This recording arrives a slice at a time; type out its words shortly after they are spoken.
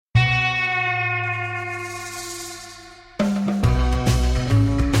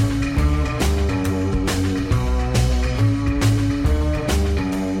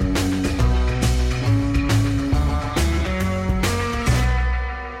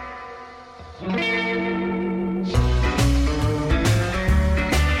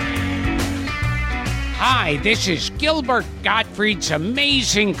Hi, this is Gilbert Gottfried's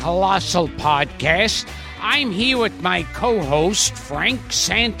Amazing Colossal Podcast. I'm here with my co-host, Frank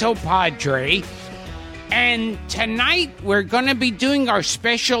Santopadre, and tonight we're going to be doing our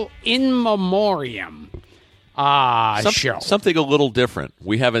special In Memoriam show. Something a little different.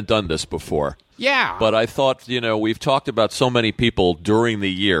 We haven't done this before. Yeah. But I thought, we've talked about so many people during the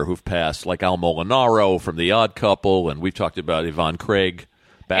year who've passed, like Al Molinaro from The Odd Couple, and we've talked about Yvonne Craig,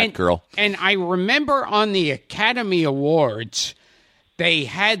 Batgirl. And I remember on the Academy Awards, they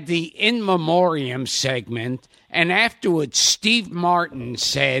had the In Memoriam segment, and afterwards Steve Martin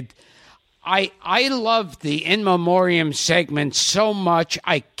said, I love the In Memoriam segment so much,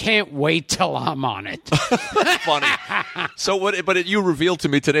 I can't wait till I'm on it. Funny. So, but you revealed to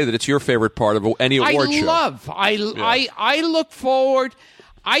me today that it's your favorite part of any award show. I look forward.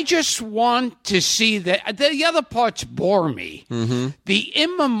 I just want to see that. The other parts bore me. Mm-hmm. The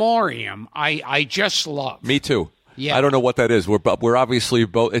In Memoriam, I just love. Me too. Yeah. I don't know what that is. We're obviously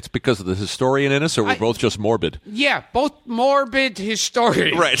both. It's because of the historian in us, or we're both just morbid. Yeah, both morbid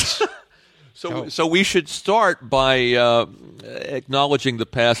historians. Right. So we should start by acknowledging the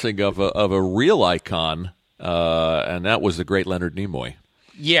passing of a real icon, and that was the great Leonard Nimoy.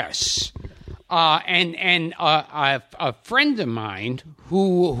 Yes, and a friend of mine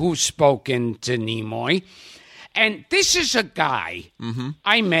who's spoken to Nimoy, and this is a guy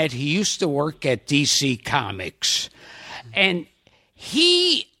I met. He used to work at DC Comics, and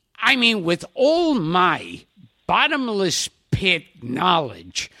with all my bottomless pit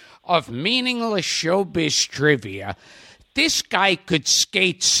knowledge of meaningless showbiz trivia, this guy could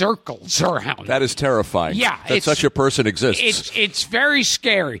skate circles around. That is terrifying. Yeah, that such a person exists. It's very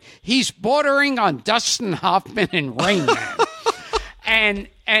scary. He's bordering on Dustin Hoffman and Rain Man.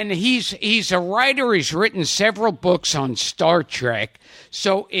 and he's a writer. He's written several books on Star Trek.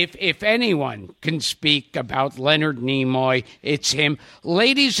 So if anyone can speak about Leonard Nimoy, it's him.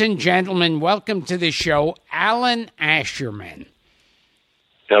 Ladies and gentlemen, welcome to the show, Alan Asherman.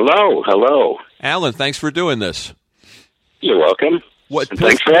 Hello. Alan, thanks for doing this. You're welcome.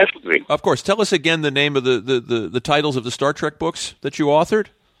 Thanks for asking me. Of course. Tell us again the name of the titles of the Star Trek books that you authored.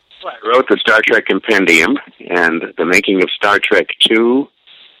 I wrote the Star Trek Compendium and The Making of Star Trek II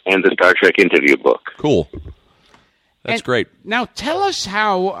and the Star Trek Interview book. Cool. That's great. Now tell us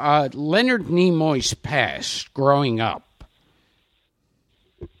how Leonard Nimoy's passed growing up.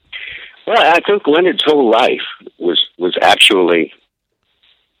 Well, I think Leonard's whole life was actually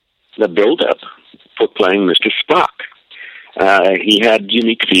the build-up for playing Mr. Spock. He had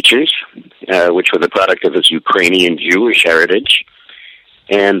unique features, which were the product of his Ukrainian Jewish heritage,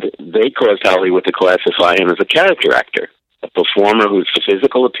 and they caused Hollywood to classify him as a character actor, a performer whose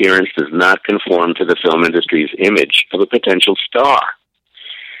physical appearance does not conform to the film industry's image of a potential star.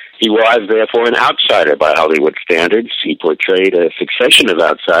 He was, therefore, an outsider by Hollywood standards. He portrayed a succession of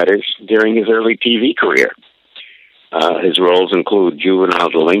outsiders during his early TV career. His roles include juvenile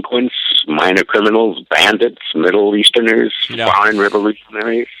delinquents, minor criminals, bandits, Middle Easterners, foreign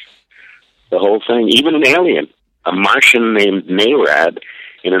revolutionaries, the whole thing. Even an alien, a Martian named Nayrad,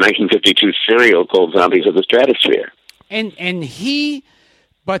 in a 1952 serial called Zombies of the Stratosphere.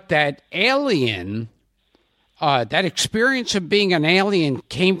 But that alien, that experience of being an alien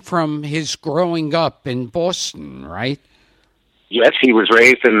came from his growing up in Boston, right? Yes, he was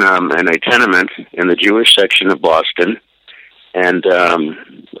raised in a tenement in the Jewish section of Boston, and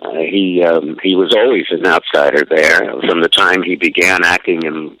he was always an outsider there from the time he began acting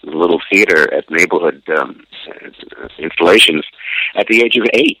in little theater at neighborhood installations at the age of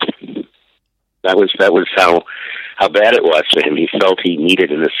 8. That was how bad it was for him. He felt he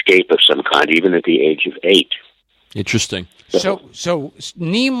needed an escape of some kind, even at the age of 8. Interesting. So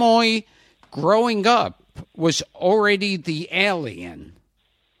Nimoy, growing up, was already the alien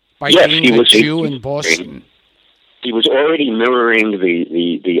by being a Jew in Boston. He was already mirroring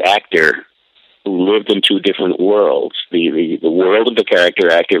the actor who lived in two different worlds. The world of the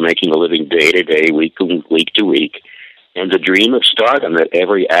character actor making a living day to day, week to week, and the dream of stardom that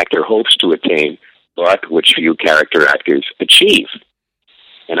every actor hopes to attain, but which few character actors achieve.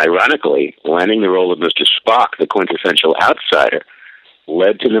 And ironically, landing the role of Mr. Spock, the quintessential outsider,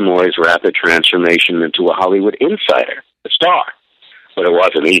 led to Nimoy's rapid transformation into a Hollywood insider, a star. But it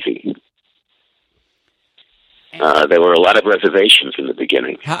wasn't easy. There were a lot of reservations in the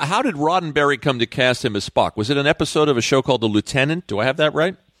beginning. How did Roddenberry come to cast him as Spock? Was it an episode of a show called The Lieutenant? Do I have that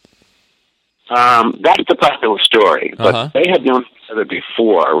right? That's the popular story, but they had known each other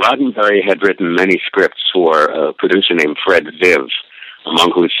before. Roddenberry had written many scripts for a producer named Fred Viv,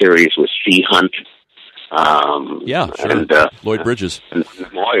 among whose series was Sea Hunt, Yeah, sure. And, Lloyd Bridges. And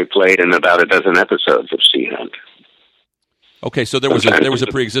Moy played in about a dozen episodes of Sea Hunt. Okay, so there was a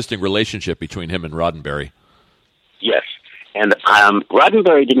pre-existing relationship between him and Roddenberry. Yes, and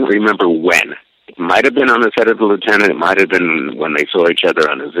Roddenberry didn't remember when. It might have been on the set of The Lieutenant. It might have been when they saw each other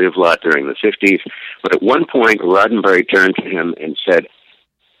on a Zivlot during the 50s. But at one point, Roddenberry turned to him and said,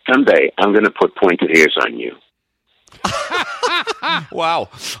 "Someday I'm going to put pointed ears on you." Wow.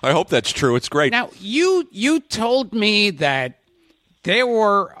 I hope that's true. It's great. Now, you told me that there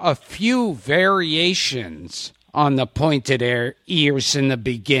were a few variations on the pointed ears in the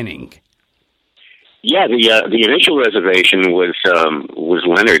beginning. Yeah, the initial reservation was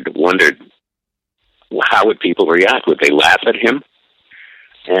Leonard wondered how would people react? Would they laugh at him?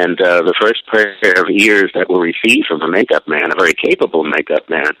 And the first pair of ears that were received from a makeup man, a very capable makeup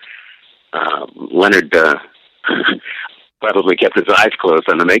man, Leonard probably kept his eyes closed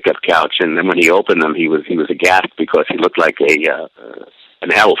on the makeup couch, and then when he opened them, he was aghast because he looked like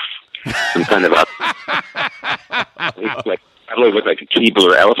an elf, some kind of probably looked like a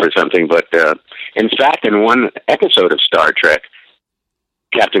Keebler elf or something. But in fact, in one episode of Star Trek,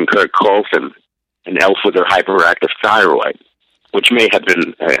 Captain Kirk calls him an elf with a hyperactive thyroid, which may have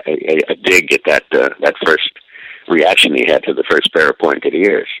been a dig at that first reaction he had to the first pair of pointed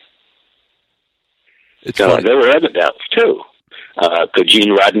ears. There were other doubts, too. Could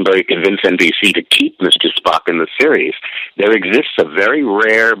Gene Roddenberry convince NBC to keep Mr. Spock in the series? There exists a very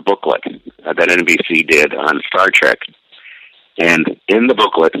rare booklet that NBC did on Star Trek. And in the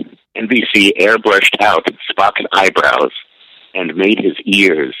booklet, NBC airbrushed out Spock's eyebrows and made his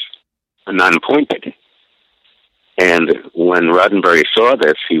ears non-pointed. And when Roddenberry saw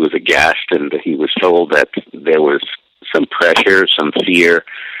this, he was aghast, and he was told that there was some pressure, some fear.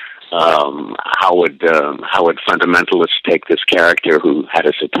 How would fundamentalists take this character who had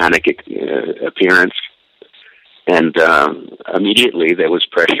a satanic appearance? And immediately there was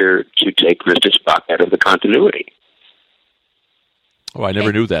pressure to take Mr. Spock out of the continuity. Oh, I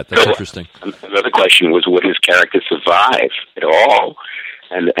never knew that. That's interesting. Another question was, would his character survive at all?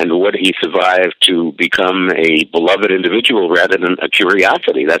 And would he survive to become a beloved individual rather than a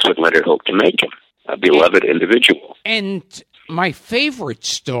curiosity? That's what Leonard hoped to make him, a beloved individual. And my favorite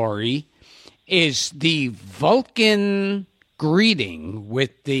story is the Vulcan greeting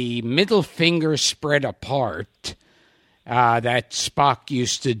with the middle finger spread apart that Spock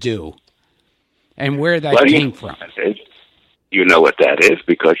used to do, and where that came from. You know what that is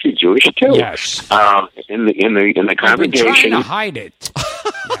because you're Jewish too. Yes. In the congregation. I've been trying to hide it.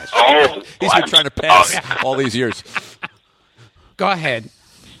 Yes. Oh, he's been trying to pass all these years. Go ahead.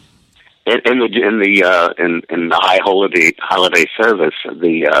 In the high holiday service,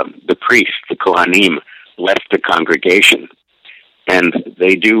 the priest, the Kohanim, left the congregation, and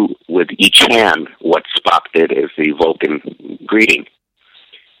they do with each hand what Spock did as the Vulcan greeting,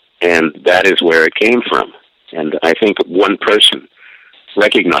 and that is where it came from. And I think one person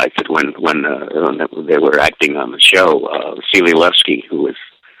recognized it when they were acting on the show. Celie Levsky, who was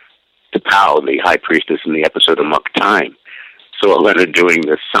T'Pau, the high priestess in the episode of Muck Time, saw Leonard doing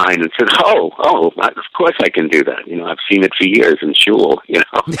this sign and said, "Oh, of course I can do that. I've seen it for years in shul."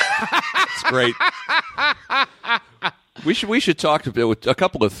 It's great. We should talk about a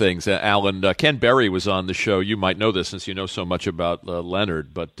couple of things, Alan. Ken Berry was on the show. You might know this since you know so much about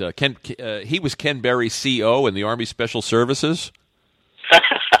Leonard. But he was Ken Berry's CO in the Army Special Services.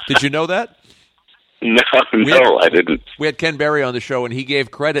 Did you know that? No, I didn't. We had Ken Berry on the show, and he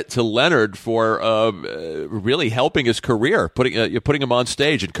gave credit to Leonard for really helping his career, putting him on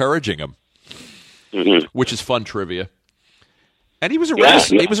stage, encouraging him, which is fun trivia. And he was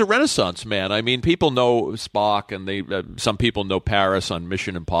a Renaissance man. I mean, people know Spock, and some people know Paris on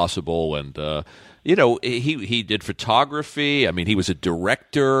Mission Impossible, and he did photography. I mean, he was a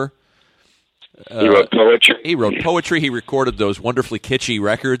director. He wrote poetry. He recorded those wonderfully kitschy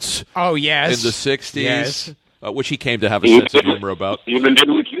records. Oh, yes. In the 60s, yes. Which he came to have a sense of humor about. He even did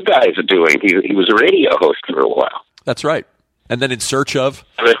what you guys are doing. He was a radio host for a while. That's right. And then In Search Of.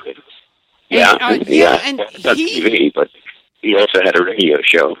 Yeah, and that's TV, but he also had a radio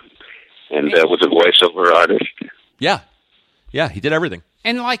show and was a voiceover artist. Yeah, he did everything.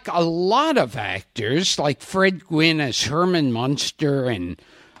 And like a lot of actors, like Fred Gwynne as Herman Munster and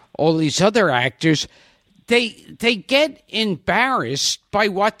all these other actors, they get embarrassed by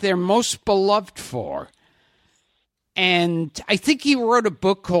what they're most beloved for. And I think he wrote a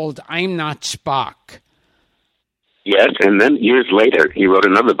book called I'm Not Spock. Yes, and then years later, he wrote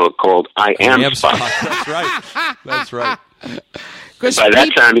another book called I Am Spock. That's right. By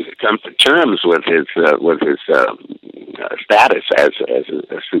that time, he had come to terms with his status as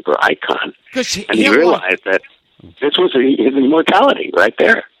a super icon, and he realized that this was his immortality right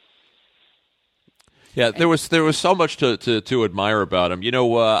there. Yeah, there was so much to admire about him. You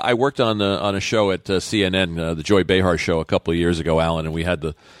know, I worked on a show at CNN, the Joy Behar show, a couple of years ago, Alan, and we had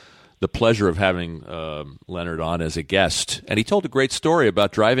the pleasure of having Leonard on as a guest, and he told a great story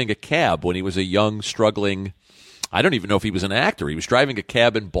about driving a cab when he was a young, struggling. I don't even know if he was an actor. He was driving a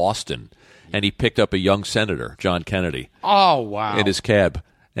cab in Boston, and he picked up a young senator, John Kennedy. Oh, wow! In his cab.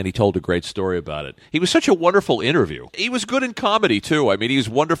 And he told a great story about it. He was such a wonderful interview. He was good in comedy, too. I mean, he was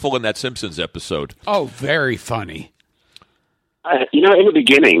wonderful in that Simpsons episode. Oh, very funny. In the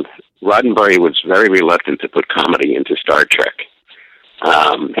beginning, Roddenberry was very reluctant to put comedy into Star Trek.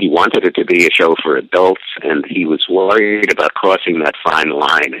 He wanted it to be a show for adults, and he was worried about crossing that fine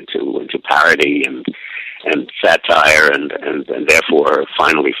line into parody and satire and therefore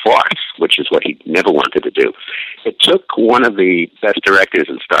finally farce, which is what he never wanted to do. It took one of the best directors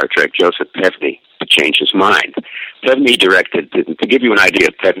in Star Trek, Joseph Pevney, to change his mind. Pevney directed, to give you an idea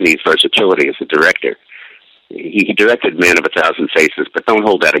of Pevney's versatility as a director, he directed Man of a Thousand Faces, but don't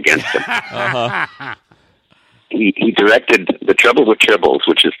hold that against him. Uh-huh. He directed The Trouble with Tribbles,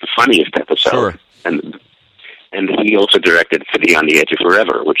 which is the funniest episode. Sure. And he also directed City on the Edge of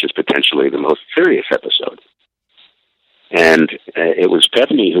Forever, which is potentially the most serious episode. And it was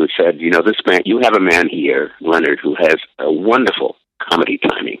Pevney who said, this man, you have a man here, Leonard, who has a wonderful comedy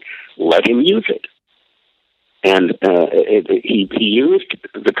timing. Let him use it. And he used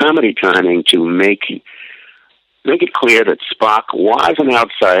the comedy timing to make it clear that Spock was an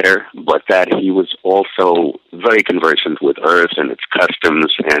outsider, but that he was also very conversant with Earth and its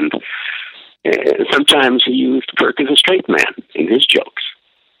customs, and sometimes he used Kirk as a straight man in his jokes.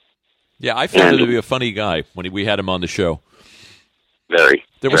 Yeah, I found him to be a funny guy when we had him on the show.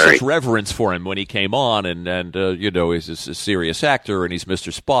 There was such reverence for him when he came on, and he's a serious actor, and he's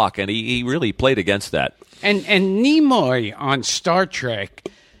Mr. Spock, and he really played against that. And Nimoy on Star Trek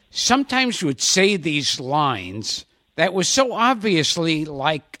sometimes would say these lines that was so obviously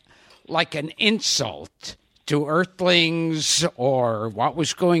like an insult to Earthlings or what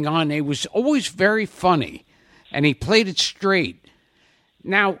was going on. It was always very funny, and he played it straight.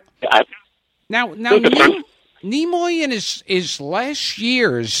 Now Nimoy in his last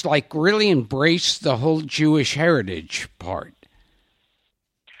years really embraced the whole Jewish heritage part.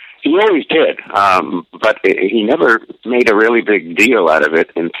 He always did, but he never made a really big deal out of it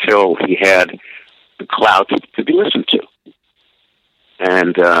until he had the clout to be listened to.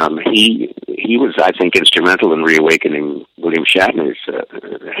 And he was, I think, instrumental in reawakening William Shatner's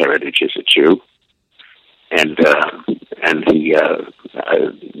heritage as a Jew. And he,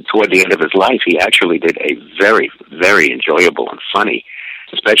 toward the end of his life, he actually did a very, very enjoyable and funny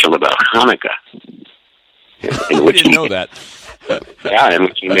special about Hanukkah. In which I didn't know that. Yeah, in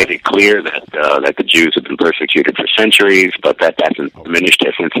which he made it clear that the Jews have been persecuted for centuries, but that hasn't diminished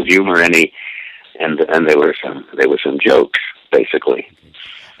their sense of humor any. And there were some jokes, basically.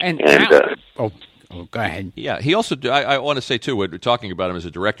 Go ahead. Yeah, he also. I want to say too, when we're talking about him as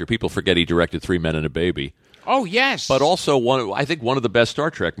a director, people forget he directed 3 Men and a Baby. Oh yes, but also one of the best Star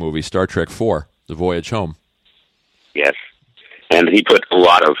Trek movies, Star Trek IV, The Voyage Home. Yes. And he put a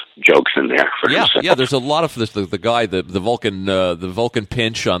lot of jokes in there for himself. Yeah. There's a lot of this. The guy, the Vulcan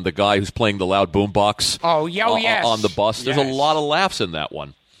pinch on the guy who's playing the loud boombox. Yes. On the bus. There's a lot of laughs in that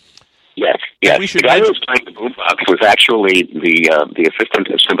one. Yes. The guy who was playing the boombox was actually the assistant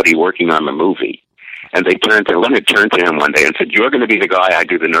of somebody working on the movie. And Leonard turned to him one day and said, "You're going to be the guy I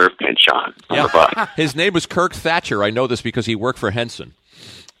do the nerve pinch on the bus." His name was Kirk Thatcher. I know this because he worked for Henson,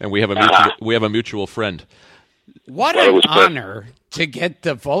 and we have a mutual friend. What an honor to get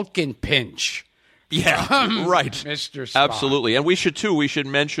the Vulcan pinch. Yeah, right, Mr. Spock. Absolutely, and we should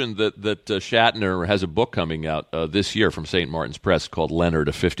mention that Shatner has a book coming out this year from St. Martin's Press called Leonard: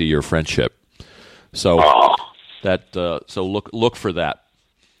 A 50-Year Friendship. So look for that.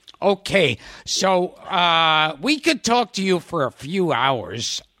 Okay, so we could talk to you for a few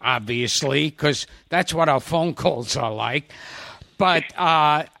hours, obviously, because that's what our phone calls are like. But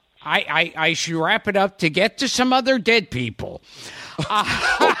I should wrap it up to get to some other dead people.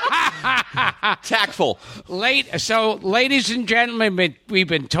 Tactful. So, ladies and gentlemen, we've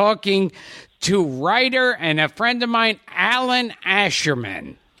been talking to writer and a friend of mine, Alan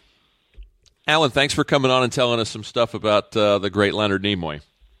Asherman. Alan, thanks for coming on and telling us some stuff about the great Leonard Nimoy.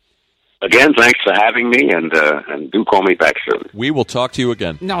 Again, thanks for having me, and do call me back soon. We will talk to you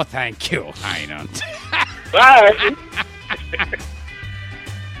again. No, thank you. I don't. Bye.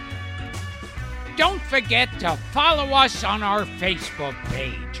 don't forget to follow us on our Facebook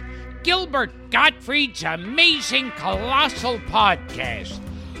page, Gilbert Gottfried's Amazing Colossal Podcast,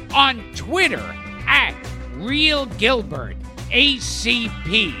 on Twitter at RealGilbert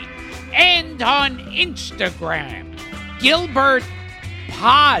ACP, and on Instagram, Gilbert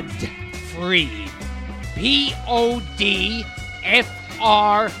Podfried, PODFRIED.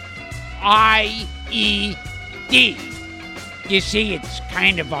 You see, it's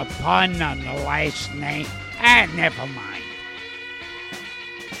kind of a pun on the last name. Never mind.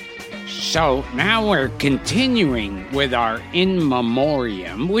 So now we're continuing with our In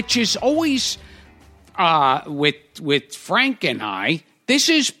Memoriam, which is always with Frank and I. This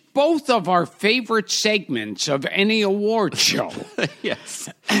is both of our favorite segments of any award show. Yes.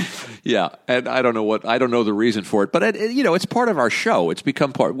 Yeah, and I don't know the reason for it, but it's part of our show. It's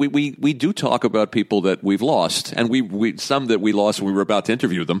become part. We do talk about people that we've lost, and we some that we lost when we were about to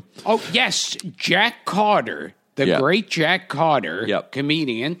interview them. Oh, yes, Jack Carter, the great Jack Carter,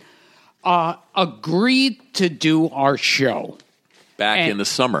 comedian, agreed to do our show back in the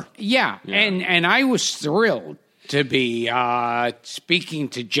summer. Yeah. And I was thrilled to be speaking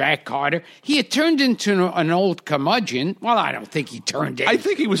to Jack Carter. He had turned into an old curmudgeon. Well, I don't think he turned into... I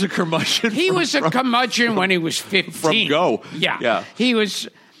think he was a curmudgeon. He was a curmudgeon when he was 15. From Go. Yeah. He was...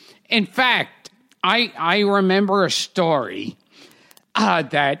 In fact, I remember a story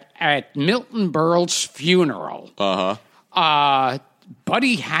that at Milton Berle's funeral,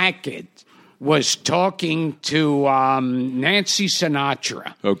 Buddy Hackett was talking to Nancy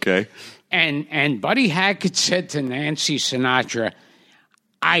Sinatra. Okay. And Buddy Hackett said to Nancy Sinatra,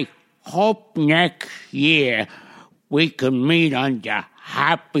 I hope next year we can meet under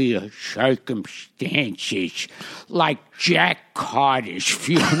happier circumstances like Jack Carter's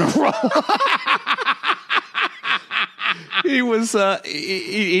funeral. He was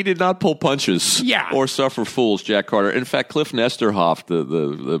he did not pull punches or suffer fools, Jack Carter. In fact, Cliff Nesterhoff,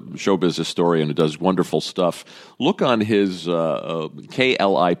 the show business historian who does wonderful stuff, look on his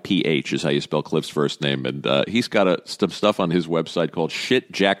Kliph is how you spell Cliff's first name, and he's got some stuff on his website called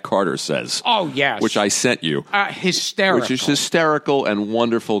Shit Jack Carter Says. Oh, yes. Which I sent you. Hysterical. Which is hysterical and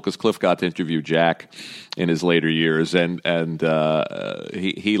wonderful because Cliff got to interview Jack in his later years, and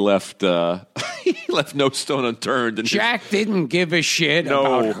he left he left no stone unturned. And Jack didn't give a shit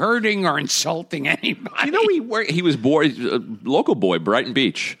about hurting or insulting anybody. You know, he was born local boy, Brighton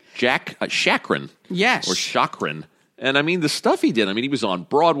Beach, Jack Chakrin, or Chakrin. And I mean, the stuff he did. I mean, he was on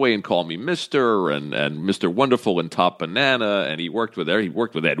Broadway and Call Me Mister and Mr. Wonderful and Top Banana, and he worked with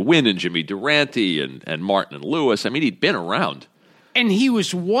Ed Wynn and Jimmy Durante and Martin and Lewis. I mean, he'd been around. And he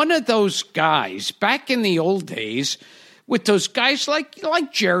was one of those guys back in the old days with those guys like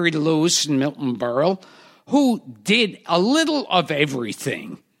Jerry Lewis and Milton Berle who did a little of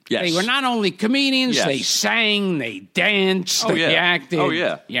everything. Yes. They were not only comedians, they sang, they danced, they acted. Oh,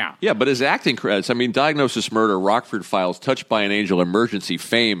 yeah. Yeah, but his acting credits, I mean, Diagnosis Murder, Rockford Files, Touched by an Angel, Emergency,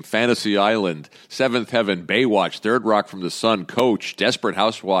 Fame, Fantasy Island, Seventh Heaven, Baywatch, Third Rock from the Sun, Coach, Desperate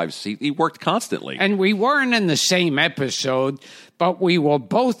Housewives. He worked constantly. And we weren't in the same episode, but we were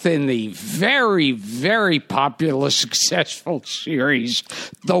both in the very, very popular, successful series,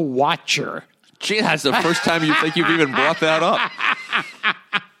 The Watcher. Gee, that's the first time you think you've even brought that up.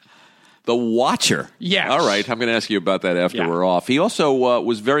 The Watcher. Yes. All right, I'm going to ask you about that after we're off. He also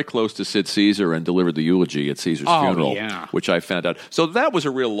was very close to Sid Caesar and delivered the eulogy at Caesar's funeral, which I found out. So that was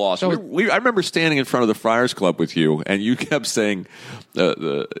a real loss. So, I remember standing in front of the Friars Club with you, and you kept saying,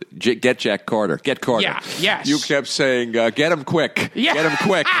 get Jack Carter, get Carter. Yeah, yes. You kept saying, get him quick, get him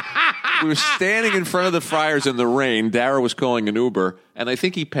quick. We were standing in front of the Friars in the rain. Dara was calling an Uber, and I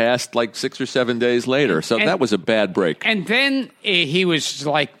think he passed like 6 or 7 days later. So that was a bad break. And then he was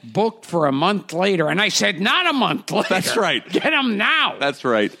like booked for a month later, and I said, not a month later. That's right. Get him now. That's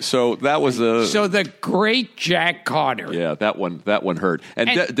right. So that was So the great Jack Carter. Yeah, that one hurt.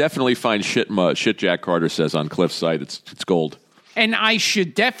 And definitely find Shit Jack Carter Says on Cliff's site. It's gold. And I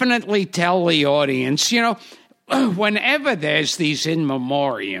should definitely tell the audience, whenever there's these in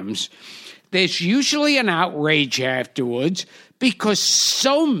memoriams, there's usually an outrage afterwards because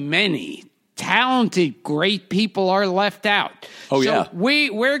so many talented, great people are left out. Oh, so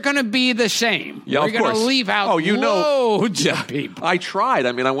we're going to be the same. Yeah, we're going to leave out loads of people. I tried.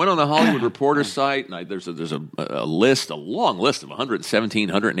 I mean, I went on the Hollywood Reporter site, and there's a list, a long list of 117,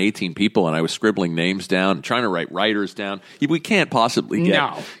 118 people, and I was scribbling names down, trying to write writers down. We can't possibly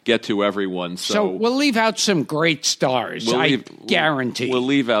get to everyone. So we'll leave out some great stars, I guarantee. We'll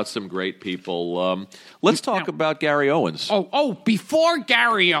leave out some great people. Let's talk about Gary Owens. Oh, before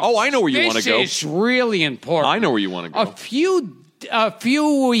Gary Owens. Oh, I know where you want to go. This is really important. I know where you want to go. A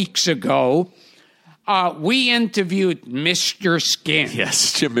few weeks ago, we interviewed Mr. Skin.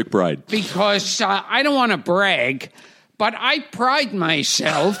 Yes, Jim McBride. Because I don't want to brag, but I pride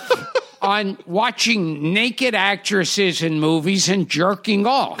myself on watching naked actresses in movies and jerking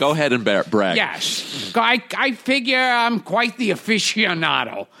off. Go ahead and brag. Yes. I figure I'm quite the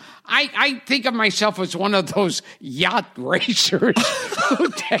aficionado. I think of myself as one of those yacht racers who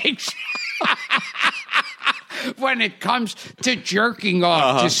takes... when it comes to jerking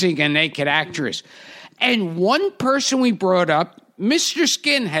off to seeing a naked actress. And one person we brought up, Mr.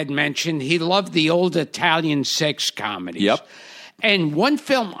 Skin had mentioned he loved the old Italian sex comedies. Yep. And one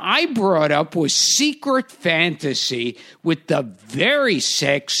film I brought up was Secret Fantasy with the very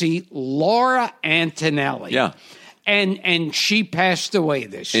sexy Laura Antonelli. Yeah. And she passed away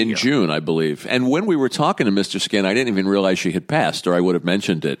this year. In June, I believe. And when we were talking to Mr. Skin, I didn't even realize she had passed, or I would have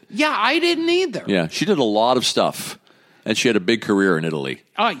mentioned it. Yeah, I didn't either. Yeah, she did a lot of stuff, and she had a big career in Italy.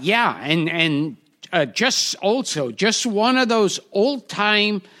 Yeah, and just one of those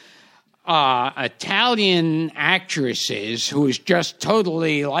old-time Italian actresses who is just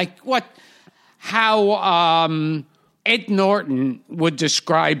totally like how Ed Norton would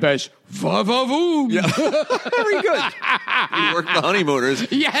describe as va-va-voom. Yeah. Very good. He worked the Honeymooners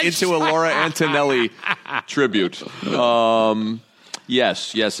into a Laura Antonelli tribute.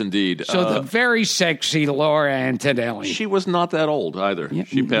 Yes, indeed. So the very sexy Laura Antonelli. She was not that old either. Yeah.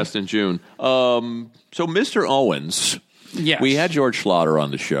 She passed in June. So Mr. Owens... Yes. We had George Schlatter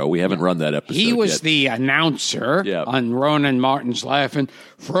on the show. We haven't run that episode He was yet. the announcer on Ronan Martin's Laughing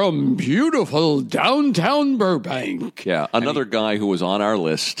from beautiful downtown Burbank. Yeah, another guy who was on our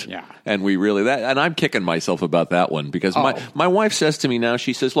list. Yeah. And we really and I'm kicking myself about that one because my wife says to me now,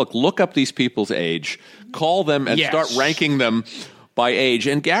 she says, look up these people's age, call them and start ranking them by age.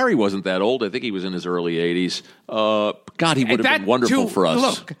 And Gary wasn't that old. I think he was in his early 80s. God, he would have been wonderful for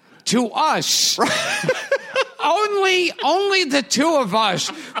us. Look, to us... Only the two of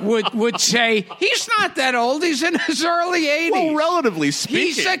us would say, he's not that old. He's in his early 80s. Well, relatively speaking.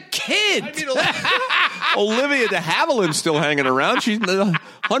 He's a kid. I mean, Olivia de Havilland's still hanging around. She's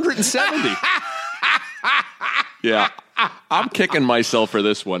 170. Yeah. I'm kicking myself for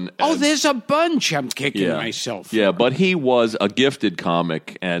this one. There's a bunch I'm kicking myself for. Yeah, but he was a gifted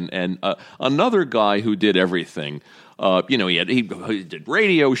comic and another guy who did everything. He did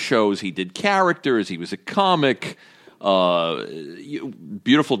radio shows, he did characters, he was a comic.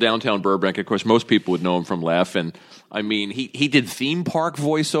 Beautiful downtown Burbank. Of course, most people would know him from Laugh-In. I mean, he did theme park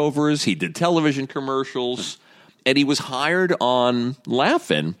voiceovers, he did television commercials, and he was hired on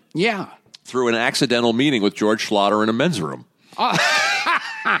Laugh-In. Yeah. Through an accidental meeting with George Schlatter in a men's room. And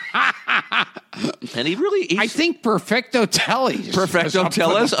I think Perfecto Telly. Perfecto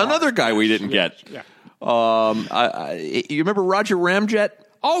Telly, another guy we didn't get. Yeah. You remember Roger Ramjet?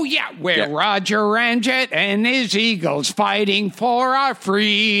 Oh, yeah, Roger Ramjet and his Eagles fighting for our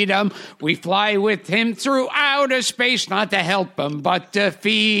freedom. We fly with him through outer space, not to help him, but to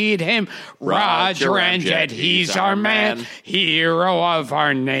feed him. Roger Ramjet, he's our man, hero of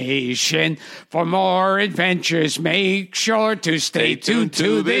our nation. For more adventures, make sure to stay tuned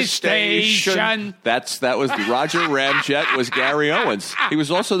to this station. That was Roger Ramjet was Gary Owens. He was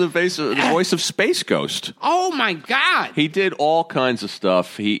also the voice of Space Ghost. Oh, my God. He did all kinds of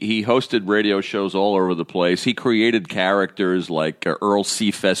stuff. He hosted radio shows all over the place. He created characters like Earl C.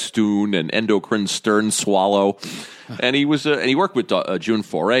 Festoon and Endocrine Stern Swallow. And he worked with June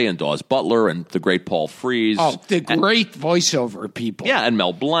Foray and Dawes Butler and the great Paul Frees. Oh, the great voiceover people. Yeah, and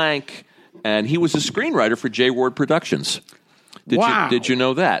Mel Blanc. And he was a screenwriter for J. Ward Productions. Did you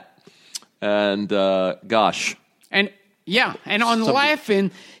know that? And gosh. And on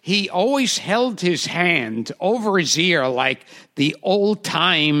Laugh-In, he always held his hand over his ear like the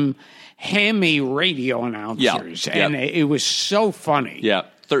old-time hammy radio announcers. Yeah. And it was so funny. Yeah.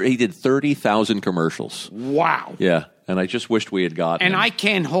 He did 30,000 commercials. Wow. Yeah. And I just wished we had gotten And him. I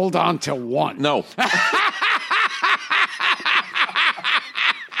can't hold on to one. No.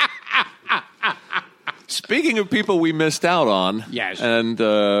 Speaking of people we missed out on, yes, and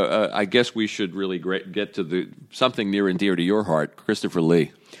I guess we should really get to something near and dear to your heart, Christopher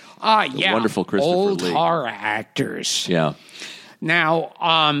Lee. Wonderful Christopher Lee. Old horror actors. Yeah. Now,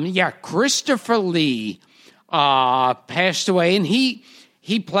 Christopher Lee passed away, and he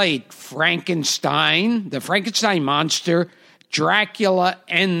played Frankenstein, the Frankenstein monster, Dracula,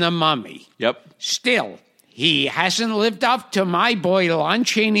 and the Mummy. Yep. Still, he hasn't lived up to my boy Lon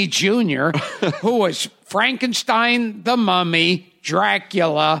Chaney Jr., who was Frankenstein, the Mummy,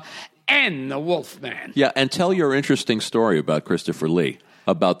 Dracula, and the Wolfman. Yeah, and tell your interesting story about Christopher Lee,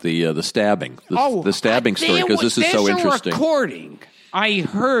 about the stabbing, the stabbing story, because this is so interesting. There's a recording I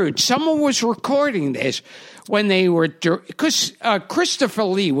heard someone was recording this when they were, because Christopher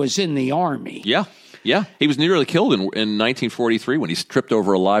Lee was in the Army. Yeah. Yeah. He was nearly killed in 1943 when he tripped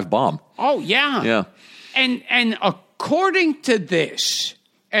over a live bomb. Oh, yeah. Yeah. And according to this,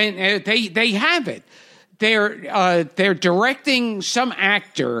 and they have it, they're directing, some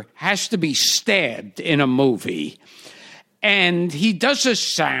actor has to be stabbed in a movie, and he does a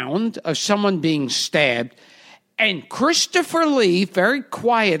sound of someone being stabbed, and Christopher Lee very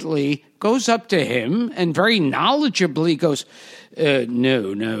quietly goes up to him and very knowledgeably goes,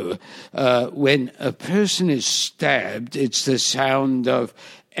 no. When a person is stabbed, it's the sound of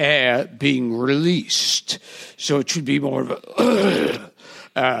air being released. So it should be more of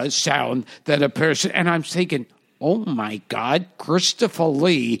a sound than a person. And I'm thinking, oh, my God, Christopher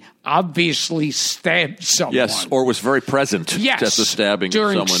Lee obviously stabbed someone. Yes, or was very present at the stabbing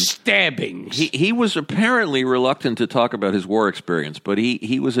during of someone. Stabbings. He was apparently reluctant to talk about his war experience, but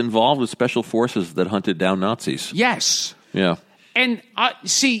he was involved with special forces that hunted down Nazis. Yes. Yeah. And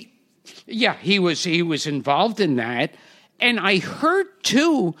he was involved in that. And I heard,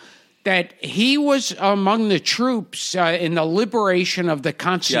 too, that he was among the troops in the liberation of the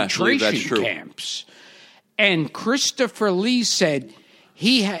concentration camps. And Christopher Lee said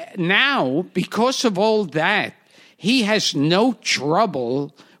now, because of all that, he has no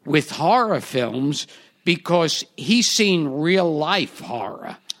trouble with horror films because he's seen real-life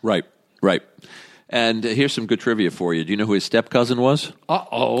horror. Right. And here's some good trivia for you. Do you know who his step-cousin was?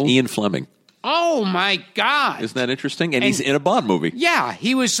 Uh-oh. Ian Fleming. Oh, my God. Isn't that interesting? And he's in a Bond movie. Yeah,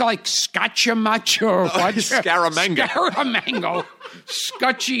 he was like Scotchamuch or what? Scaramango.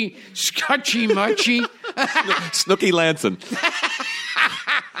 Scotchy Muchy. Snooky Lanson.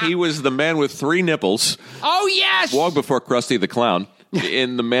 He was the man with 3 nipples. Oh, yes. Long before Krusty the Clown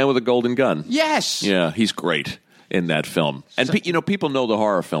in The Man with a Golden Gun. Yes. Yeah, he's great in that film. And, people know the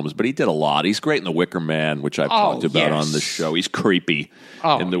horror films, but he did a lot. He's great in The Wicker Man, which I've talked about on the show. He's creepy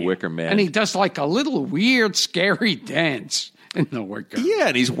in The Wicker Man. And he does like a little weird, scary dance in The Wicker Man. Yeah,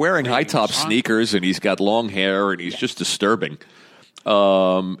 and he's wearing high-top sneakers, and he's got long hair, and he's just disturbing.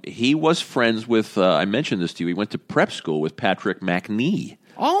 He was friends with, I mentioned this to you, he went to prep school with Patrick McNee.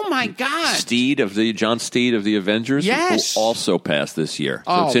 Oh, my God. John Steed of the Avengers, who also passed this year.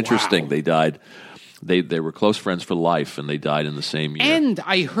 So it's interesting. Wow. They died. They were close friends for life, and they died in the same year. And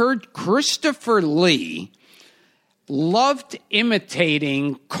I heard Christopher Lee loved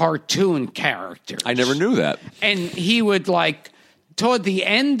imitating cartoon characters. I never knew that. And he would, toward the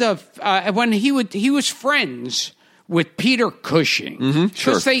end of, when he was friends with Peter Cushing.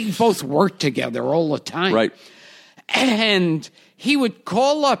 Because they both worked together all the time. Right. And he would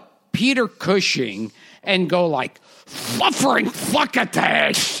call up Peter Cushing and go fluffering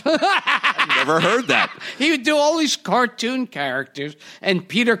fuckatash. I've never heard that. He would do all these cartoon characters, and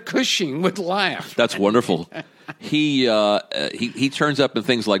Peter Cushing would laugh. That's wonderful. He turns up in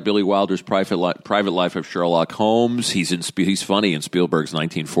things like Billy Wilder's Private Life of Sherlock Holmes. He's funny in Spielberg's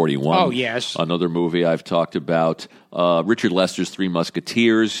 1941. Oh, yes. Another movie I've talked about. Richard Lester's Three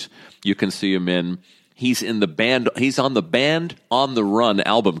Musketeers. You can see him in. He's in the band. He's on the Band on the Run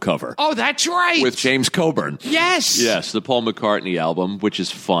album cover. Oh, that's right. With James Coburn. Yes. Yes, the Paul McCartney album, which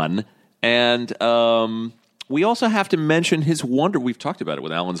is fun. And we also have to mention his we've talked about it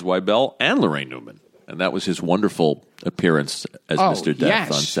with Alan Zweibel and Lorraine Newman. And that was his wonderful appearance as Mr.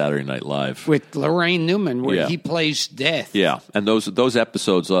 Death on Saturday Night Live. With Lorraine Newman, where he plays Death. Yeah, and those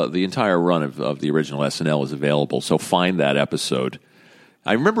episodes, the entire run of the original SNL is available, so find that episode.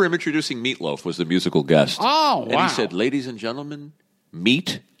 I remember him introducing Meatloaf was the musical guest. Oh, wow. And he said, ladies and gentlemen,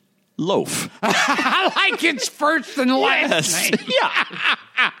 Meat Loaf. I like its first and last name. Yeah.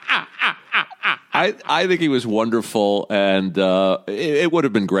 I think he was wonderful, and it would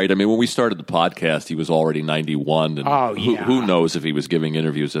have been great. I mean, when we started the podcast, he was already 91, and who knows if he was giving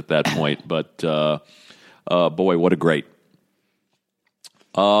interviews at that point. But, boy, what a great.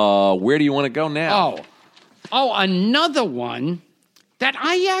 Where do you want to go now? Oh, another one that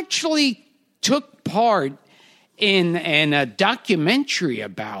I actually took part in a documentary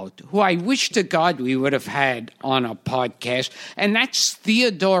about, who I wish to God we would have had on a podcast, and that's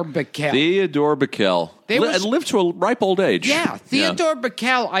Theodore Bickel. Theodore Bickel. Lived to a ripe old age. Yeah, Theodore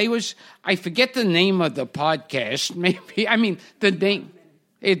Bickel. I forget the name of the podcast.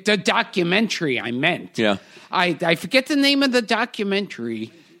 The documentary I meant. Yeah. I forget the name of the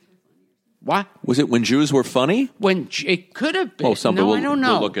documentary. What? Was it When Jews Were Funny? It could have been. Oh, something. No, I don't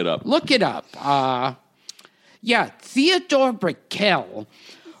know. We'll look it up. Look it up. Theodore Bickel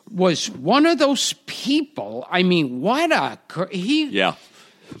was one of those people. I mean,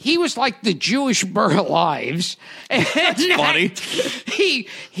 he was like the Jewish Burl Ives. That's funny.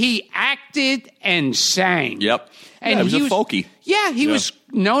 He acted and sang. Yep. And he was a folkie. Yeah, he was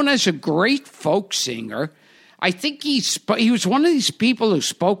known as a great folk singer. I think he was one of these people who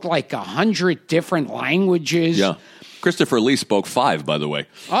spoke like 100 different languages. Yeah. Christopher Lee spoke 5, by the way.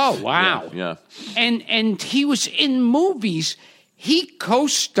 Oh, wow. Yeah. And he was in movies. He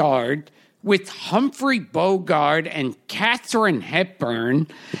co-starred with Humphrey Bogart and Katharine Hepburn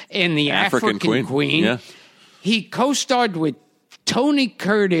in The African Queen. Yeah. He co-starred with Tony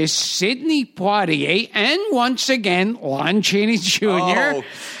Curtis, Sidney Poitier, and once again, Lon Chaney Jr. Oh.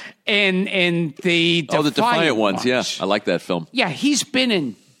 in the Defiant Ones. Yeah, I like that film. Yeah, he's been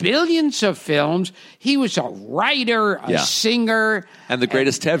in billions of films. He was a writer, a singer. And the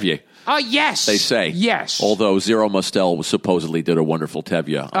greatest Tevye. Yes. They say. Yes. Although Zero Mostel supposedly did a wonderful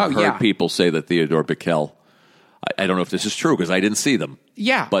Tevye. I've heard people say that Theodore Bickel. I don't know if this is true because I didn't see them.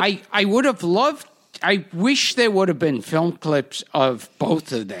 Yeah, but I would have loved. I wish there would have been film clips of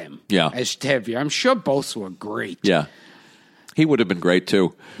both of them as Tevye. I'm sure both were great. Yeah. He would have been great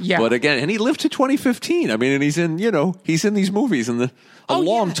too. Yeah. But again, and he lived to 2015. I mean, and he's in these movies a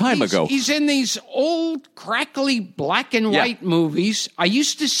long time ago. He's in these old, crackly black and white movies. I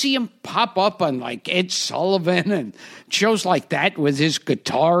used to see him pop up on like Ed Sullivan and shows like that with his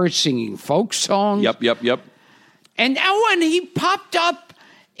guitar singing folk songs. Yep. And he popped up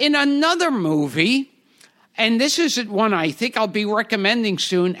in another movie, and this is one I think I'll be recommending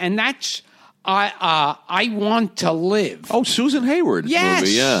soon, and that's I Want to Live. Oh, Susan Hayward yes.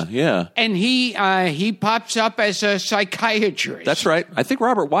 movie. Yeah. And he pops up as a psychiatrist. That's right. I think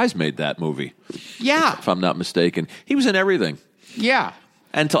Robert Wise made that movie. Yeah. If I'm not mistaken. He was in everything. Yeah.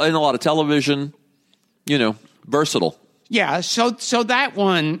 And in a lot of television, versatile. Yeah, so that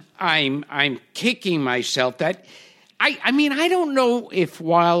one I'm kicking myself that I mean, I don't know if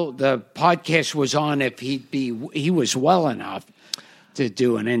while the podcast was on if he was well enough to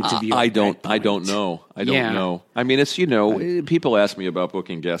do an interview. I don't know. I don't know. I mean, it's people ask me about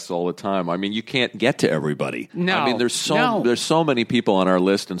booking guests all the time. I mean, you can't get to everybody. No. I mean, there's so many people on our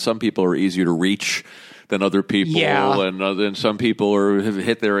list, and some people are easier to reach than other people, and then some people have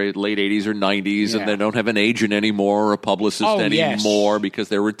hit their late 80s or 90s, and they don't have an agent anymore or a publicist anymore because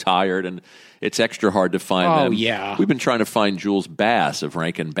they're retired, and it's extra hard to find them. Yeah. We've been trying to find Jules Bass of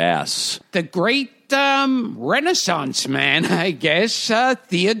Rankin Bass. The great Renaissance man, I guess,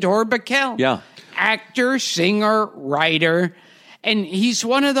 Theodore Bickel. Yeah. Actor, singer, writer, and he's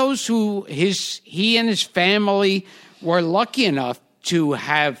one of those who he and his family were lucky enough to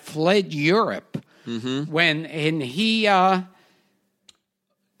have fled Europe. Mm-hmm.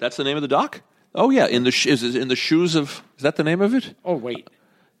 That's the name of the doc? Oh yeah, in the shoes of. Is that the name of it? Oh wait,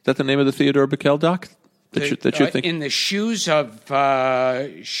 is that the name of the Theodore Bickel doc? That you think? In the shoes of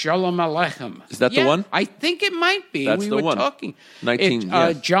Shalom Aleichem. Is that the one? I think it might be. That's the one. Talking.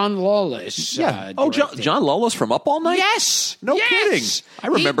 19. John Lawless. Yeah. John Lawless from Up All Night? Yes. No kidding. I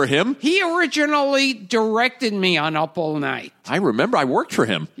remember him. He originally directed me on Up All Night. I remember. I worked for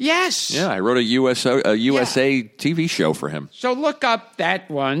him. Yes. Yeah, I wrote a USA TV show for him. So look up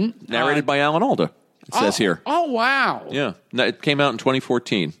that one. Narrated by Alan Alda. It says here. Oh, wow. Yeah. It came out in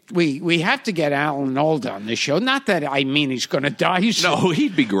 2014. We have to get Alan Alda on this show. Not that I mean he's going to die soon. No,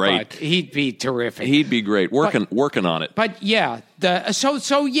 he'd be great. But he'd be terrific. He'd be great. Working on it. But yeah,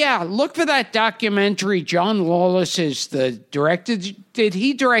 look for that documentary. John Lawless is the director. Did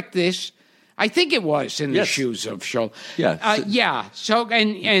he direct this? I think it was in the shoes of Shalom. Yeah. So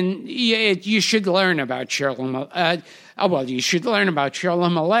you should learn about Shalom. You should learn about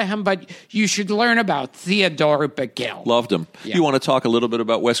Shalom Aleichem, but you should learn about Theodore Bickel. Loved him. Yeah. You want to talk a little bit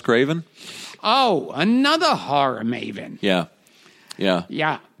about Wes Craven? Oh, another horror maven. Yeah.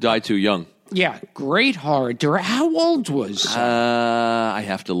 Died too young. Yeah, great horror director. How old was? I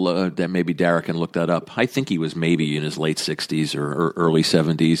have to look. Maybe Derek can look that up. I think he was maybe in his late 60s or early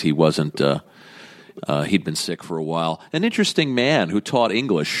 70s. He wasn't. He'd been sick for a while. An interesting man who taught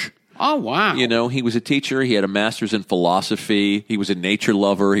English. Oh, wow. He was a teacher. He had a master's in philosophy. He was a nature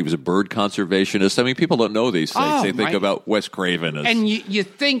lover. He was a bird conservationist. I mean, people don't know these things. They think about Wes Craven as... And you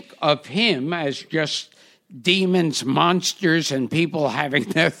think of him as just demons, monsters, and people having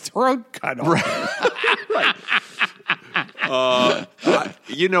their throat cut off. Right.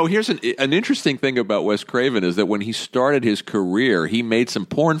 Here's an interesting thing about Wes Craven is that when he started his career, he made some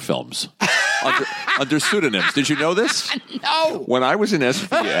porn films. Under pseudonyms. Did you know this? No. When I was in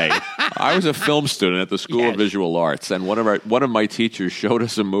SVA, I was a film student at the School of Visual Arts, and one of my teachers showed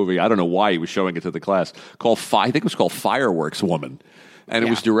us a movie. I don't know why he was showing it to the class. I think it was called Fireworks Woman, and it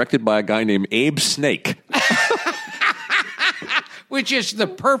was directed by a guy named Abe Snake. which is the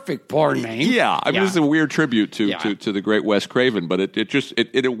perfect porn name. Yeah, I mean, it's a weird tribute to the great Wes Craven, but it just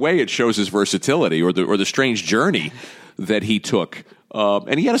in a way it shows his versatility or the strange journey that he took,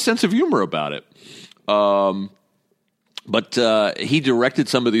 and he had a sense of humor about it. But he directed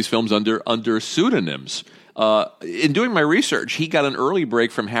some of these films under pseudonyms. In doing my research, he got an early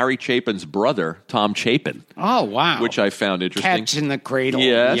break from Harry Chapin's brother, Tom Chapin. Oh, wow. Which I found interesting. Cats in the Cradle.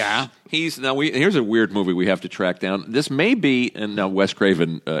 Yes. Yeah. Here's a weird movie we have to track down. This may be, and now Wes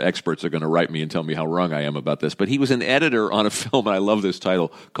Craven experts are going to write me and tell me how wrong I am about this, but he was an editor on a film, and I love this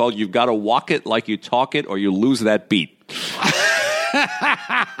title, called You've Got to Walk It Like You Talk It or You Lose That Beat.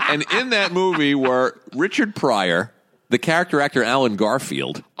 And in that movie were Richard Pryor, the character actor Alan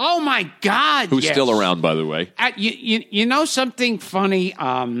Garfield. Oh, my God, who's still around, by the way. You know something funny?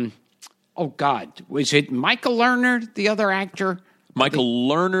 Oh, God. Was it Michael Lerner, the other actor? Michael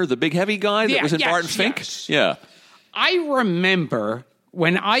Lerner, the big heavy guy that was in Barton Fink? Yes. Yeah. I remember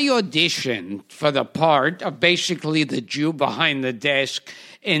when I auditioned for the part of basically the Jew behind the desk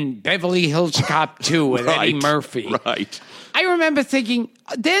in Beverly Hills Cop 2 with Eddie Murphy. Right. I remember thinking,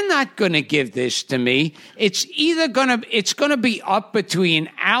 they're not going to give this to me. It's going to be up between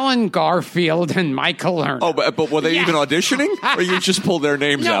Alan Garfield and Michael Lerner. Oh, but were they even auditioning? Or you just pulled their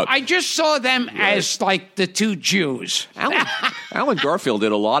names out? No, I just saw them as like the two Jews. Alan Garfield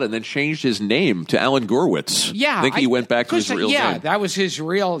did a lot and then changed his name to Alan Gurwitz. Yeah. I think he went back to his real name. Yeah, that was his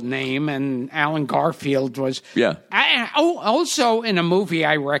real name, and Alan Garfield was... Yeah. Also, in a movie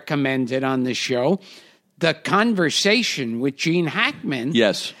I recommended on the show, The Conversation with Gene Hackman.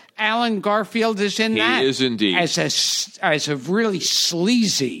 Yes. Alan Garfield is in that. He is indeed. As a really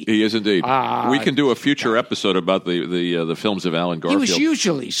sleazy. He is indeed. We can do a future episode about the films of Alan Garfield. He was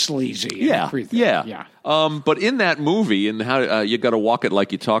usually sleazy. Yeah. But in that movie, in how you got to walk it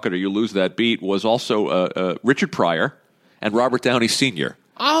like you talk it or you lose that beat, was also Richard Pryor and Robert Downey Sr.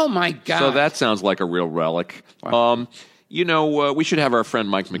 Oh my God! So that sounds like a real relic. Wow. We should have our friend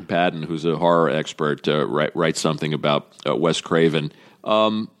Mike McPadden, who's a horror expert, write something about Wes Craven.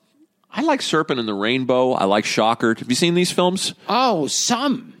 I like Serpent and the Rainbow. I like Shocker. Have you seen these films? Oh,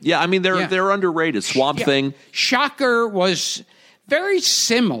 some. Yeah, I mean, they're underrated. Swamp Thing. Shocker was very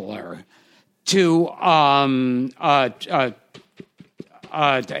similar to Elm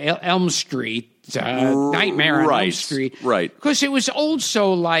Street, Nightmare on Elm Street. Right. Because it was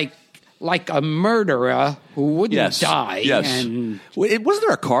also like a murderer who wouldn't die. Yes. And wasn't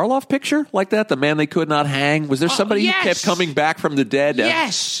there a Karloff picture like that? The Man They Could Not Hang? Was there somebody who kept coming back from the dead?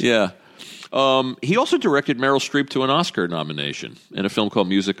 Yes. Yeah. He also directed Meryl Streep to an Oscar nomination in a film called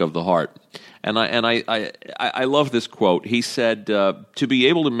Music of the Heart. And I love this quote. He said, "To be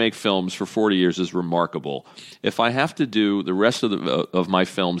able to make films for 40 years is remarkable. If I have to do the rest of my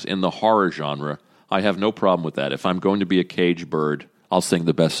films in the horror genre, I have no problem with that. If I'm going to be a cage bird, I'll sing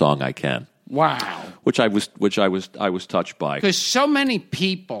the best song I can." Wow. Which I was touched by. Because so many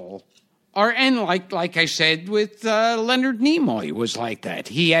people are, and like I said with Leonard Nimoy was like that.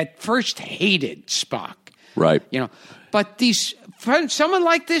 He at first hated Spock. Right. But someone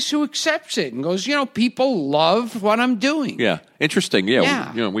like this who accepts it and goes, people love what I'm doing. Yeah. Interesting.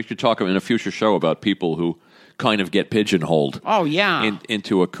 Yeah. We should talk in a future show about people who kind of get pigeonholed. Oh, yeah.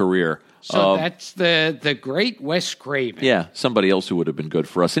 Into a career. So that's the great Wes Craven. Yeah, somebody else who would have been good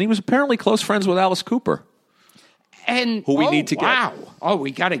for us. And he was apparently close friends with Alice Cooper. And who we need to get. Wow. Oh,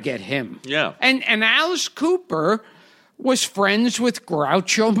 we got to get him. Yeah. And Alice Cooper was friends with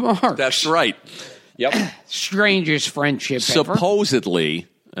Groucho Marx. That's right. Yep. Strangest friendship ever. Supposedly,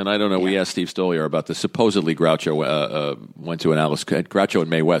 and I don't know, we asked Steve Stoliar about this, supposedly Groucho went to Groucho and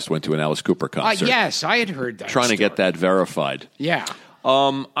Mae West went to an Alice Cooper concert. Yes, I had heard that Trying to get that verified. Yeah.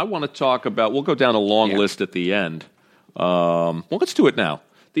 I want to talk about, we'll go down a long list at the end. Well, let's do it now.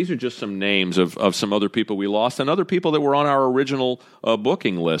 These are just some names of some other people we lost and other people that were on our original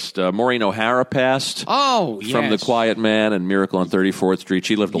booking list. Maureen O'Hara passed. Oh, yes. From The Quiet Man and Miracle on 34th Street.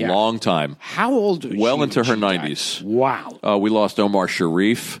 She lived a long time. How old was she? Well into her 90s. Wow. We lost Omar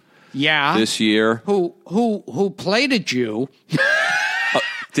Sharif. Yeah. This year. Who played a Jew.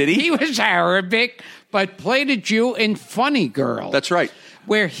 Did he? He was Arabic, but played a Jew in Funny Girl. That's right.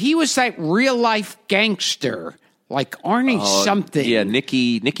 Where he was that real-life gangster, like Arnie something. Yeah,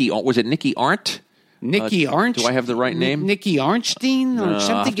 Nicky, was it Nicky Arndt? Nicky Arndt? Do I have the right name? Nicky Arnstein or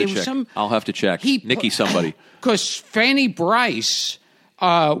something? I'll have to check. Nicky somebody. Because Fanny Bryce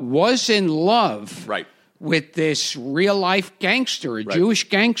was in love with this real-life gangster, a Jewish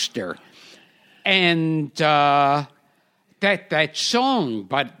gangster. And that song,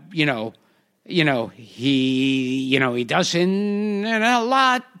 but, he doesn't a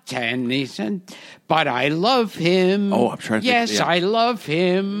lot And he said, but I love him. Oh, I'm trying to Yes, think. Yeah. I love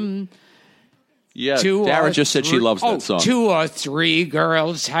him. Yeah, Dara just said she loves that song. 2 or 3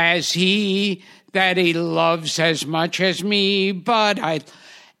 girls has he that he loves as much as me, but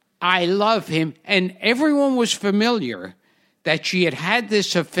I love him. And everyone was familiar that she had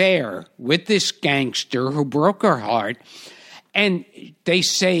this affair with this gangster who broke her heart. And they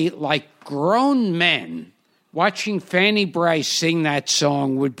say, like grown men, watching Fanny Bryce sing that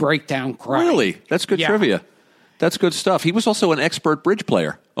song would break down crying. Really? That's good trivia. That's good stuff. He was also an expert bridge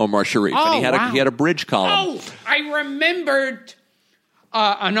player, Omar Sharif. Oh, and he had a bridge column. Oh, I remembered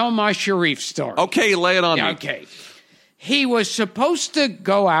an Omar Sharif story. Okay, lay it on me. Okay. He was supposed to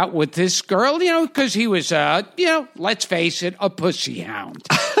go out with this girl, because he was, let's face it, a pussy hound.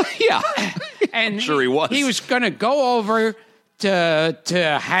 Yeah. And I'm sure he was. He was going to go over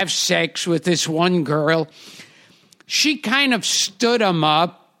to have sex with this one girl. She kind of stood him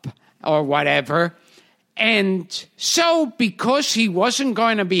up or whatever. And so because he wasn't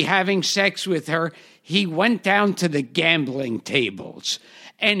going to be having sex with her, he went down to the gambling tables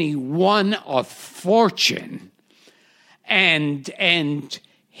and he won a fortune. And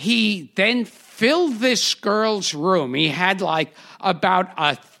he then filled this girl's room. He had like about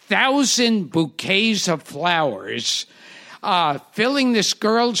 1,000 bouquets of flowers, filling this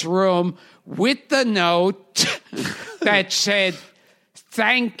girl's room with the note that said,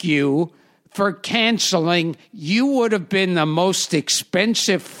 "Thank you for canceling. You would have been the most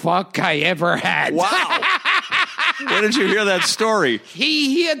expensive fuck I ever had." Wow. Where did you hear that story?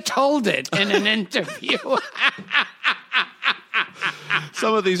 He had told it in an interview.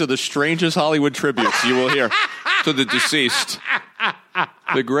 Some of these are the strangest Hollywood tributes you will hear to the deceased.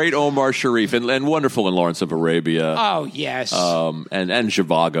 The great Omar Sharif, and wonderful in Lawrence of Arabia. Oh, yes. And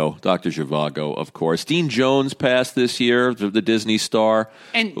Zhivago, Dr. Zhivago, of course. Dean Jones passed this year, the Disney star.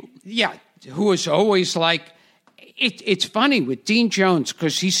 And, who was always like, it's funny with Dean Jones,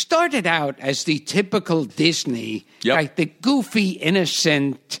 because he started out as the typical Disney, like the goofy,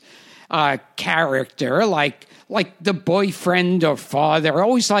 innocent character, like the boyfriend or father,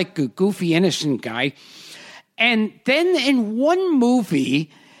 always like a goofy, innocent guy. And then in one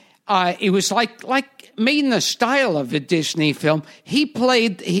movie, it was like made in the style of a Disney film. He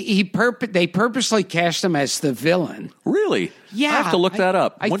played. They purposely cast him as the villain. Really? Yeah. I have to look that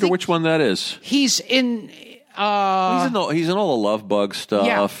up. I wonder which one that is. He's in. He's in all the Love Bug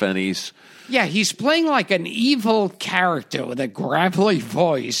stuff, and he's playing like an evil character with a gravelly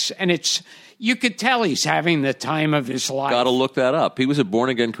voice, and you could tell he's having the time of his life. Got to look that up. He was a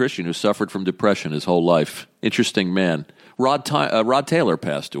born-again Christian who suffered from depression his whole life. Interesting man. Rod Taylor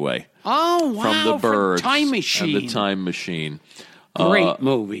passed away. Oh, wow. From the Birds. Time Machine. And the Time Machine. Great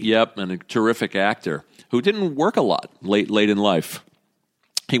movie. Yep, and a terrific actor who didn't work a lot late in life.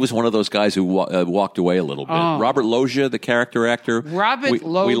 He was one of those guys who walked away a little bit. Oh. Robert Loggia, the character actor. Loggia.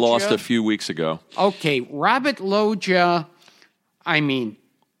 We lost a few weeks ago. Okay, Robert Loggia. I mean,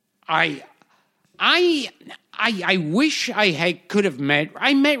 I wish I could have met.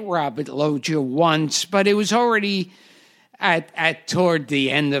 I met Robert Loggia once, but it was already at toward the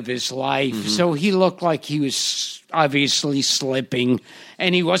end of his life. Mm-hmm. So he looked like he was obviously slipping,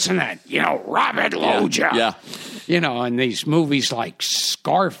 and he wasn't that Robert Loggia. Yeah. In these movies like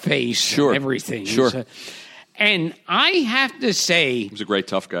Scarface and everything. Sure. And I have to say, he was a great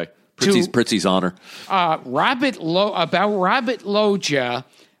tough guy. Pritzi's honor. About Robert Loggia.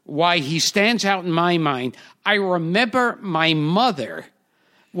 Why he stands out in my mind, I remember my mother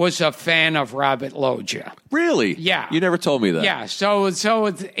was a fan of Robert Loggia. Really? Yeah. You never told me that. Yeah, so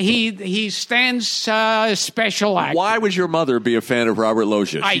he stands special actor. Why would your mother be a fan of Robert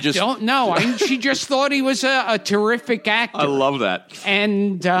Loggia? I don't know. She just thought he was a terrific actor. I love that.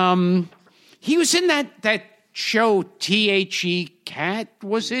 And he was in that show, The Cat,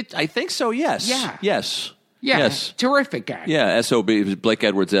 was it? I think so, yes. Yeah. Yes. Yeah, yes. Terrific actor. Yeah, S.O.B. It was Blake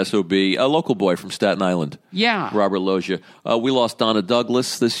Edwards, S.O.B., a local boy from Staten Island. Yeah. Robert Loggia. We lost Donna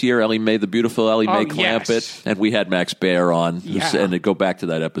Douglas this year, the beautiful Ellie Mae Clampett, yes. and we had Max Baer on. Yeah. And to go back to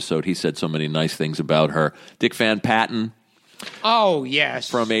that episode, he said so many nice things about her. Dick Van Patten. Oh,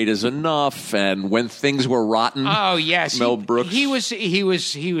 yes. From Eight Is Enough and When Things Were Rotten. Oh, yes. Mel Brooks. He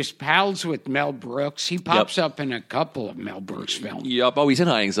was pals with Mel Brooks. He pops up in a couple of Mel Brooks films. Yep. Oh, he's in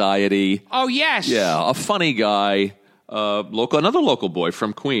High Anxiety. Oh, yes. Yeah, a funny guy. Another local boy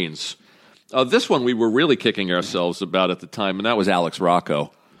from Queens. This one we were really kicking ourselves about at the time, and that was Alex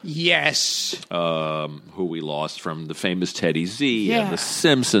Rocco. Yes. Who we lost from the famous Teddy Z and The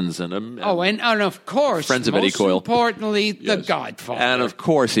Simpsons. And of course, Friends of Eddie Coyle. Most importantly, The Godfather. And of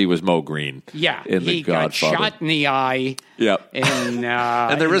course, he was Mo Green. Yeah, in The Godfather. Got shot in the eye. Yep. And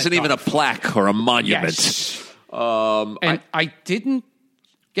there isn't even a plaque or a monument. Yes. I didn't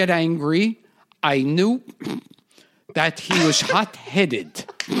get angry. I knew that he was hot-headed.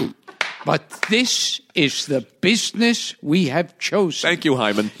 But this is the business we have chosen. Thank you,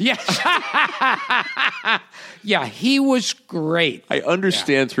 Hyman. Yes. Yeah, he was great. I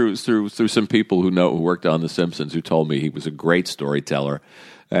understand through some people who worked on The Simpsons who told me he was a great storyteller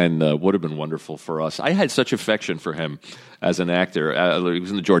and would have been wonderful for us. I had such affection for him as an actor. He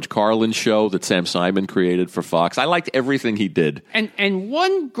was in the George Carlin show that Sam Simon created for Fox. I liked everything he did. And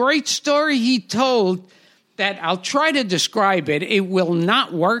one great story he told that I'll try to describe it. It will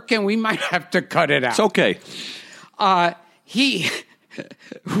not work, and we might have to cut it out. It's okay.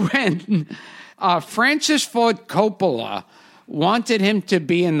 When Francis Ford Coppola wanted him to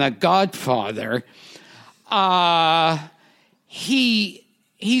be in The Godfather,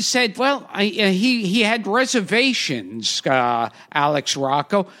 he said, well, he had reservations, Alex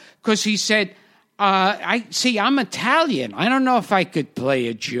Rocco, because he said, I'm Italian. I don't know if I could play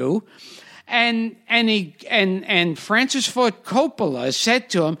a Jew. And Francis Ford Coppola said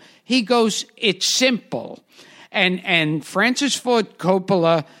to him, he goes, it's simple. And Francis Ford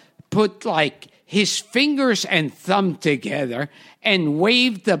Coppola put like his fingers and thumb together and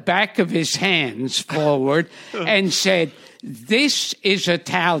waved the back of his hands forward and said, this is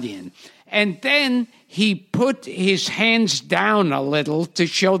Italian. And then he put his hands down a little to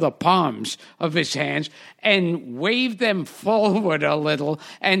show the palms of his hands and waved them forward a little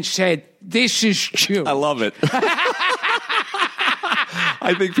and said, this is Jew. I love it.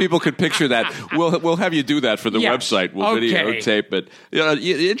 I think people could picture that. We'll have you do that for the website. We'll videotape it.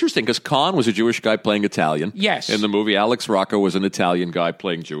 Interesting, because Khan was a Jewish guy playing Italian. Yes. In the movie, Alex Rocco was an Italian guy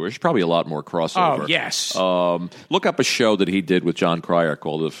playing Jewish. Probably a lot more crossover. Oh, yes. Look up a show that he did with John Cryer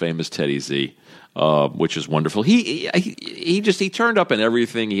called The Famous Teddy Z, which is wonderful. He turned up in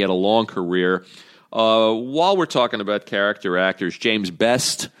everything. He had a long career. While we're talking about character actors, James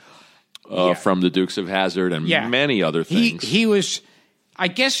Best from The Dukes of Hazzard and many other things. He was, I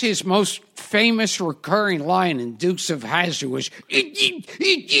guess his most famous recurring line in Dukes of Hazzard was, he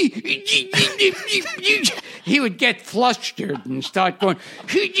would get flustered and start going,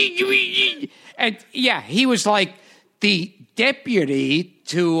 and he was like the deputy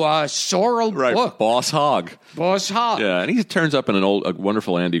to Sorrel Book. Boss Hogg. Boss Hogg. Yeah, and he turns up in a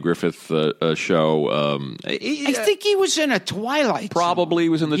wonderful Andy Griffith show. I think he was in a Twilight Zone. Probably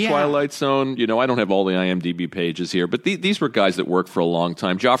was in the Twilight Zone. I don't have all the IMDb pages here, but these were guys that worked for a long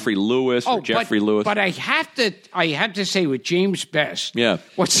time. Geoffrey Lewis or Jeffrey Lewis. But I have to say with James Best,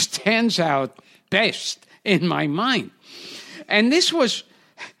 what stands out best in my mind, and this was,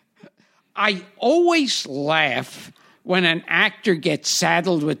 I always laugh when an actor gets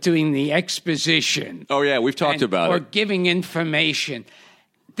saddled with doing the exposition. Oh, yeah, we've talked about it. Or giving information.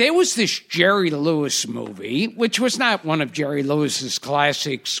 There was this Jerry Lewis movie, which was not one of Jerry Lewis's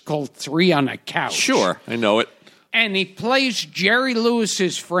classics, called Three on a Couch. Sure, I know it. And he plays Jerry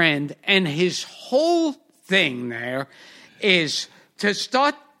Lewis's friend, and his whole thing there is to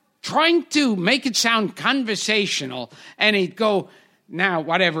start trying to make it sound conversational, and he'd go, now,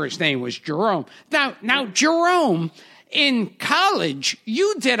 whatever his name was, Jerome. Now, Jerome, in college,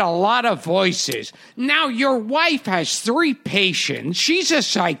 you did a lot of voices. Now, your wife has 3 patients. She's a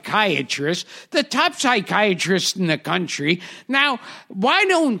psychiatrist, the top psychiatrist in the country. Now, why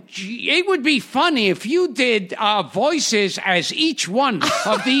don't you, it would be funny if you did voices as each one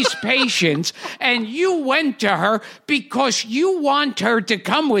of these patients, and you went to her because you want her to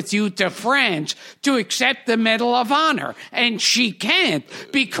come with you to France to accept the Medal of Honor. And she can't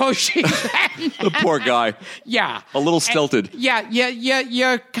because she's... The poor guy. Yeah. A little stilted. You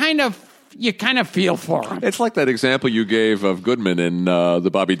kind of feel for him. It's like that example you gave of Goodman in the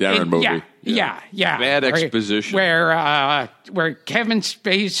Bobby Darin movie. Yeah. Bad exposition. Where Kevin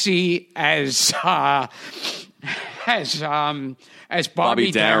Spacey as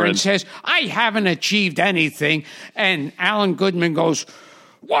Bobby Darin says, I haven't achieved anything, and Alan Goodman goes,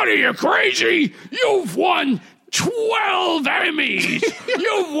 what are you, crazy? You've won 12 Emmys.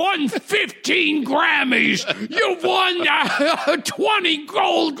 You've won 15 Grammys. You've won 20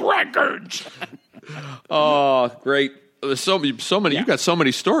 gold records. Oh, great. There's so many. You've got so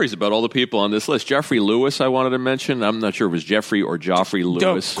many stories about all the people on this list. Jeffrey Lewis, I wanted to mention. I'm not sure if it was Jeffrey or Joffrey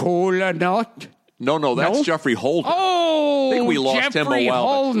Lewis. The Cola Nut? No, that's Jeffrey Holden. Oh, I think we lost Jeffrey him a while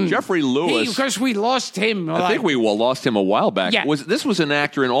Holden. back. Jeffrey Lewis. Because we lost him. I think we lost him a while back. Yeah. This was an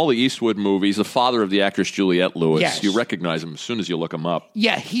actor in all the Eastwood movies, the father of the actress Juliette Lewis. Yes. You recognize him as soon as you look him up.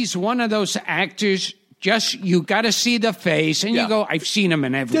 Yeah, he's one of those actors. Just you got to see the face, and you go, "I've seen him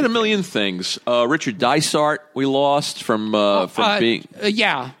in everything." Did a million things. Richard Dysart, we lost from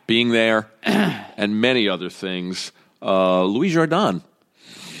being there, and many other things. Louis Jordan.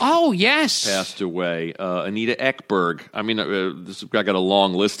 Oh yes, passed away. Anita Ekberg. I mean, I got a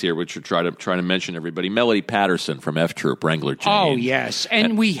long list here, which we're trying to mention everybody. Melody Patterson from F Troop, Wrangler Jane. Oh yes,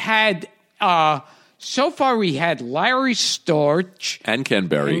 and we had. So far, we had Larry Storch and Ken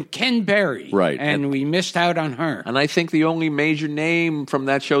Berry. Right. And we missed out on her. And I think the only major name from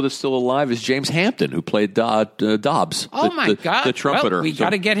that show that's still alive is James Hampton, who played Dobbs. Oh, my God. The trumpeter. Well, we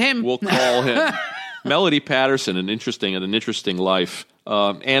got to get him. We'll call him. Melody Patterson, an interesting life.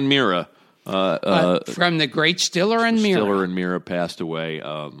 Ann Mira. From the great Stiller and Mira. Stiller and Mira passed away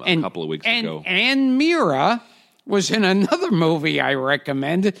a couple of weeks ago. And Mira was in another movie I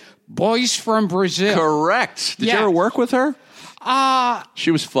recommended, Boys from Brazil. Correct. Did you ever work with her?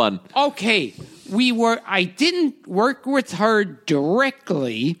 She was fun. Okay. I didn't work with her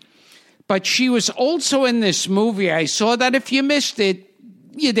directly, but she was also in this movie. I saw that if you missed it,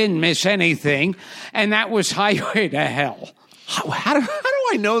 you didn't miss anything, and that was Highway to Hell. How do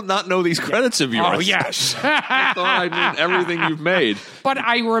I not know these credits of yours? Oh, yes. I thought I knew everything you've made. But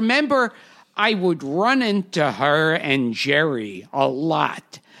I remember I would run into her and Jerry a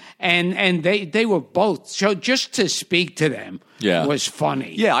lot. And they were both. So just to speak to them was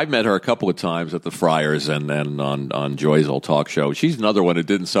funny. Yeah, I met her a couple of times at the Friars and then on Joy's old talk show. She's another one who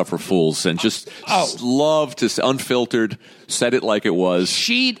didn't suffer fools and just loved to, unfiltered, said it like it was.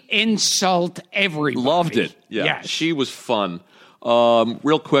 She'd insult everybody. Loved it. Yeah, yes. She was fun.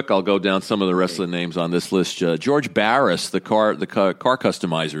 Real quick, I'll go down some of the rest of the names on this list. George Barris, the car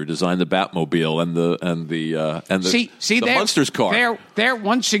customizer who designed the Batmobile and the Munsters car. There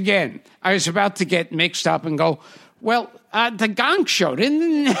once again, I was about to get mixed up and go, well, the Gong Show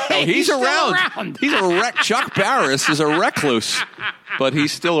didn't. He's around. He's a Chuck Barris is a recluse, but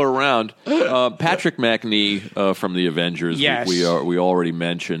he's still around. Patrick McNee from the Avengers. Yes. we already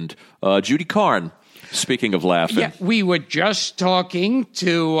mentioned. Judy Carn. Speaking of laughing. Yeah, we were just talking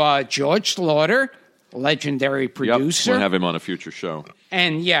to George Slaughter, legendary producer. We'll have him on a future show.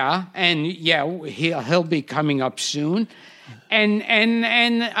 And he'll be coming up soon. And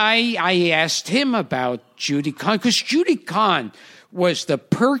I asked him about Judy Carn, because Judy Carn was the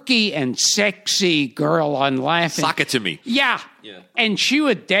perky and sexy girl on Laughing. Sock it to me. Yeah. And she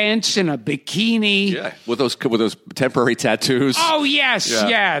would dance in a bikini. Yeah, with those temporary tattoos. Oh, yes.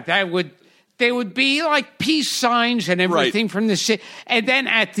 Yeah, They would be like peace signs and everything from the city. And then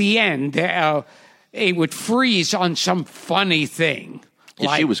at the end, it would freeze on some funny thing.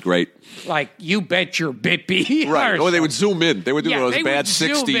 Yeah, she was great. Like, you bet your bippy. Right. Or they would zoom in. They would do those bad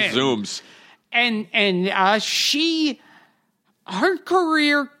 60 zooms. And her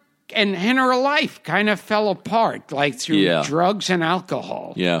career and her life kind of fell apart, like through drugs and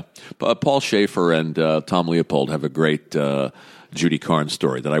alcohol. Yeah. Paul Schaefer and Tom Leopold have a great Judy Carn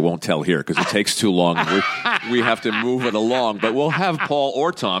story that I won't tell here because it takes too long. We have to move it along. But we'll have Paul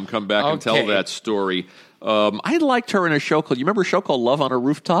or Tom come back and tell that story. I liked her in a show called, you remember a show called Love on a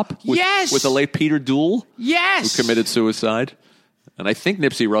Rooftop? Yes. With the late Peter Dool? Yes. Who committed suicide? And I think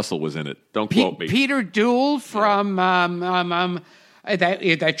Nipsey Russell was in it. Don't quote me. Peter Dool from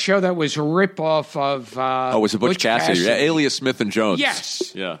that show that was a ripoff of it was a Butch Cassidy. Yeah, Alias Smith and Jones.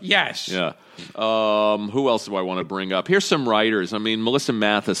 Yes. Yeah. Yes. Yeah. Who else do I want to bring up? Here's some writers. I mean, Melissa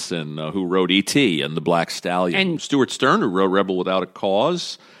Matheson, who wrote E.T. and The Black Stallion. And Stuart Stern, who wrote Rebel Without a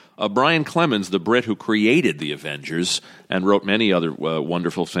Cause. Brian Clemens, the Brit who created the Avengers and wrote many other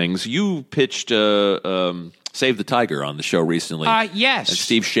wonderful things. You pitched Save the Tiger on the show recently. Yes. And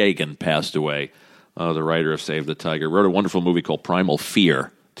Steve Shagan passed away, the writer of Save the Tiger. Wrote a wonderful movie called Primal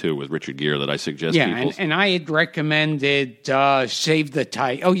Fear, too, with Richard Gere that I suggest people. And I had recommended Save the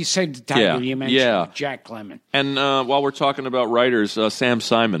Tiger. Oh, you Saved the Tiger. You mentioned Jack Lemmon. And while we're talking about writers, Sam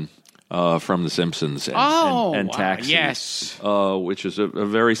Simon from The Simpsons and Taxi. Yes. Which is a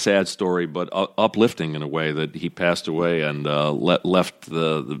very sad story, but uplifting in a way that he passed away and left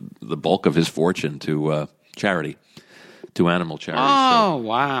the bulk of his fortune to charity. To animal charities. Oh,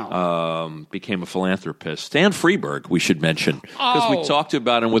 wow. Became a philanthropist. Stan Freberg, we should mention, because we talked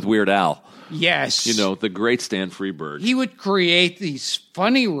about him with Weird Al. Yes. The great Stan Freberg. He would create these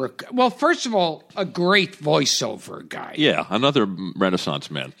funny... well, first of all, a great voiceover guy. Yeah, another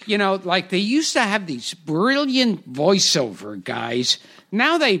Renaissance man. Like they used to have these brilliant voiceover guys.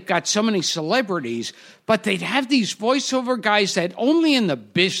 Now they've got so many celebrities, but they'd have these voiceover guys that only in the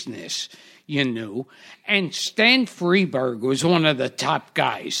business you knew. And Stan Freberg was one of the top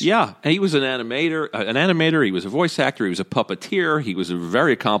guys. Yeah, he was an animator. He was a voice actor. He was a puppeteer. He was a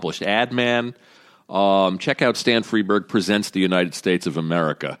very accomplished ad man. Check out Stan Freberg Presents the United States of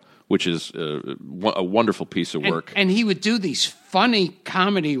America, which is a wonderful piece of work. And he would do these funny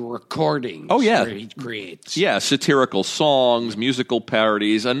comedy recordings. Oh, yeah. Where he creates. Yeah, satirical songs, musical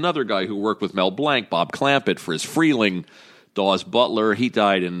parodies. Another guy who worked with Mel Blanc, Bob Clampett, for his Freeling, Dawes Butler. He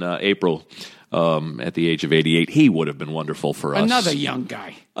died in April at the age of 88. He would have been wonderful for us. Another young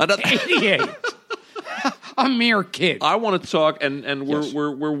guy. 88. A mere kid. I want to talk, and yes.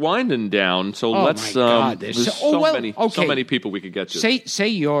 we're winding down. So let's. My God, there's so many people we could get to. Say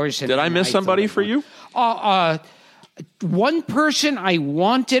yours. Did I miss somebody for you? One person I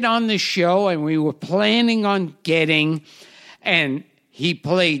wanted on the show, and we were planning on getting, and he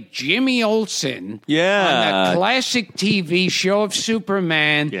played Jimmy Olsen on the classic TV show of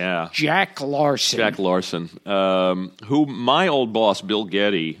Superman, Jack Larson. Jack Larson, who my old boss, Bill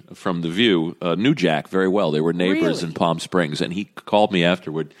Getty from The View, knew Jack very well. They were neighbors in Palm Springs, and he called me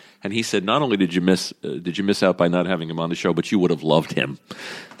afterward, and he said, not only did you miss out by not having him on the show, but you would have loved him.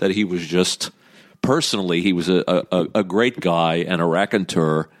 That he was just, personally, he was a great guy and a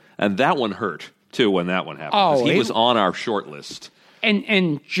raconteur, and that one hurt, too, when that one happened. He was on our short list.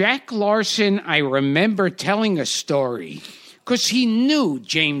 And Jack Larson, I remember telling a story because he knew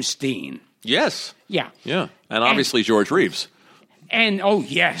James Dean. Yes. Yeah. Yeah. And obviously George Reeves. And,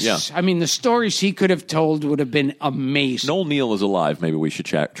 yes. Yeah. I mean, the stories he could have told would have been amazing. Noel Neal is alive. Maybe we should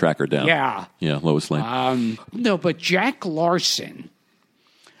track her down. Yeah. Yeah, Lois Lane. No, but Jack Larson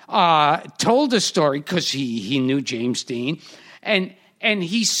told a story because he knew James Dean. And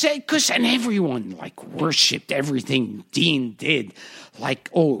he said, and everyone worshipped everything Dean did. It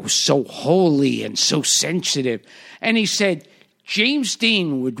was so holy and so sensitive. And he said, James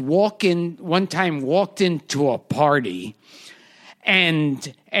Dean would walked into a party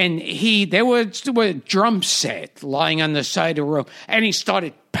and there was a drum set lying on the side of the room. And he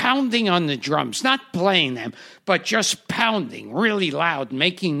started pounding on the drums, not playing them, but just pounding really loud,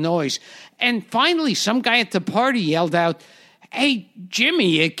 making noise. And finally, some guy at the party yelled out, "Hey,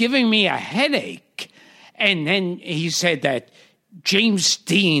 Jimmy, you're giving me a headache." And then he said that James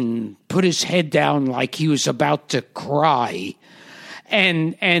Dean put his head down like he was about to cry.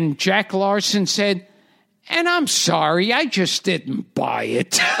 And Jack Larson said, "And I'm sorry, I just didn't buy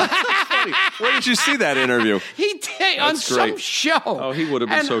it." Where did you see that interview? He did on some show. Oh, he would have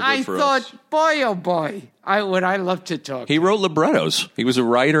been so good for us. And I thought, boy, oh boy, I love to talk. He wrote librettos. He was a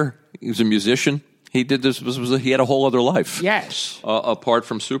writer. He was a musician. He did this. He had a whole other life. Yes. Apart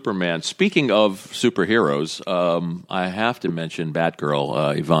from Superman. Speaking of superheroes, I have to mention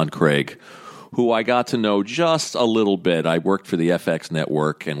Batgirl, Yvonne Craig, who I got to know just a little bit. I worked for the FX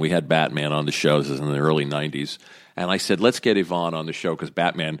network, and we had Batman on the show. This is in the early 90s. And I said, let's get Yvonne on the show because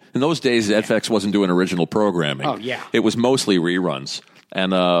Batman, in those days, FX wasn't doing original programming. Oh, yeah. It was mostly reruns.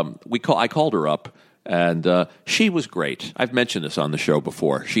 And I called her up. And she was great. I've mentioned this on the show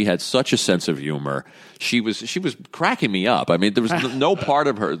before. She had such a sense of humor. She was cracking me up. I mean, there was no part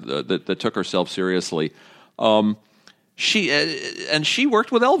of her that took herself seriously. She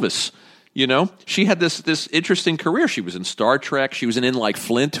worked with Elvis. She had this interesting career. She was in Star Trek. She was in Like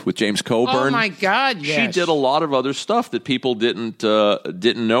Flint with James Coburn. Oh my God! Yes. She did a lot of other stuff that people didn't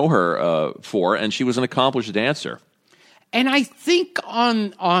know her for, and she was an accomplished dancer. And I think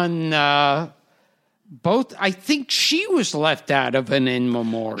on both, I think she was left out of an In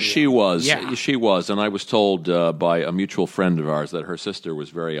Memoriam. She was. Yeah. She was. And I was told by a mutual friend of ours that her sister was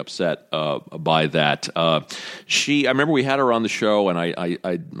very upset by that. I remember we had her on the show, and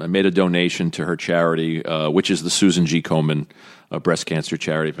I made a donation to her charity, which is the Susan G. Komen breast cancer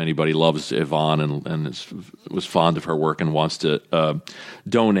charity. If anybody loves Yvonne and was fond of her work and wants to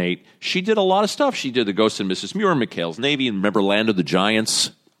donate. She did a lot of stuff. She did The Ghost and Mrs. Muir, McHale's Navy, and remember Land of the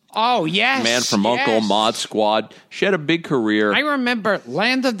Giants? Oh, yes. Man from U.N.C.L.E., Mod Squad. She had a big career. I remember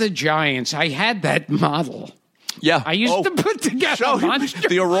Land of the Giants. I had that model. Yeah. I used to put together monsters.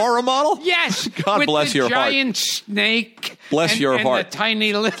 The Aurora model? Yes. God bless your heart. With the giant snake. Bless your heart. And the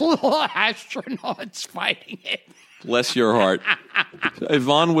tiny little astronauts fighting it. Bless your heart.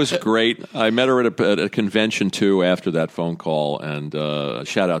 Yvonne was great. I met her at a convention, too, after that phone call. And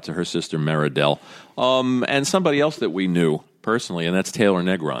shout out to her sister, Meridell. And somebody else that we knew personally, and that's Taylor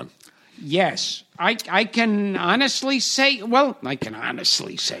Negron. Yes, I can honestly say. Well, I can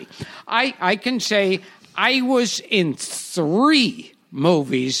honestly say, I can say I was in 3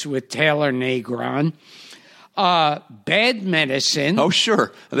 movies with Taylor Negron. Bad Medicine. Oh,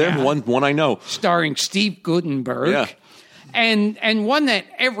 sure. There's one I know. Starring Steve Guttenberg. Yeah. And one that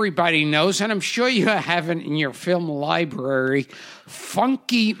everybody knows, and I'm sure you have it in your film library,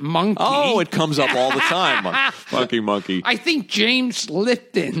 Funky Monkey. Oh, it comes up all the time. Funky Monkey. I think James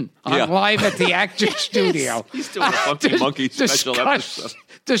Lipton on Live at the Actors Studio. He's doing a Funky Monkey special episode.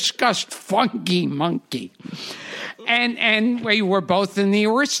 Discussed Funky Monkey. And we were both in The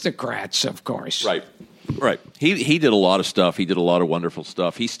Aristocrats, of course. Right. He did a lot of stuff. He did a lot of wonderful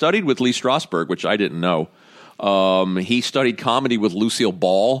stuff. He studied with Lee Strasberg, which I didn't know. He studied comedy with Lucille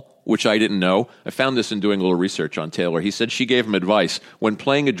Ball, which I didn't know. I found this in doing a little research on Taylor. He said she gave him advice. When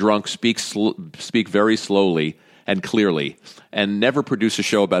playing a drunk, speak very slowly and clearly, and never produce a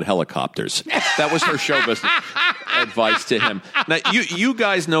show about helicopters. That was her show business advice to him. Now, you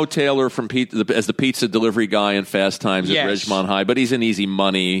guys know Taylor from as the pizza delivery guy in Fast Times at Ridgemont High, but he's in Easy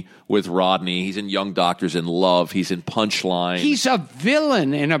Money with Rodney. He's in Young Doctors in Love. He's in Punchline. He's a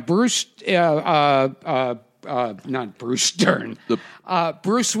villain in a Bruce... not Bruce Dern.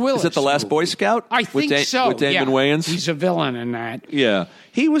 Bruce Willis. Is it The Last Boy Scout? I think so. With Damon Wayans? He's a villain in that. Yeah.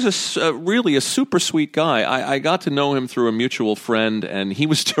 He was really a super sweet guy. I got to know him through a mutual friend, and he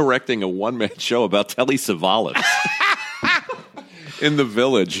was directing a one-man show about Telly Savalas in the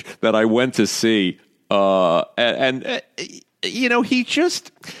Village that I went to see. You know,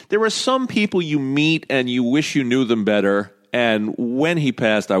 there are some people you meet and you wish you knew them better. And when he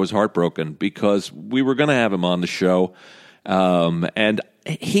passed, I was heartbroken because we were going to have him on the show. And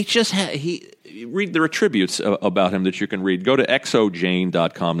he just there are tributes about him that you can read. Go to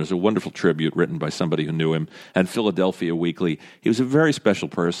xojane.com. There's a wonderful tribute written by somebody who knew him, and Philadelphia Weekly. He was a very special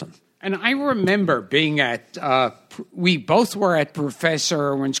person. And I remember being we both were at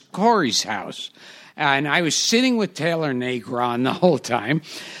Professor Irwin's Corey's house. And I was sitting with Taylor Negron the whole time.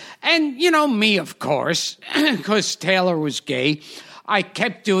 And, you know, me, of course, because Taylor was gay, I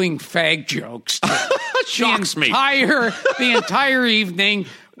kept doing fag jokes. Shocks me. The entire evening,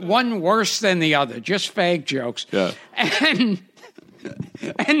 one worse than the other, just fag jokes. Yeah. And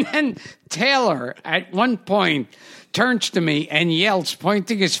then Taylor, at one point, turns to me and yells,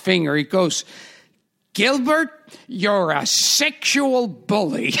 pointing his finger, he goes, "Gilbert, you're a sexual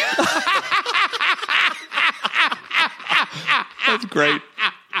bully." That's great.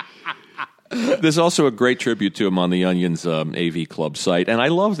 There's also a great tribute to him on the Onion's AV Club site. And I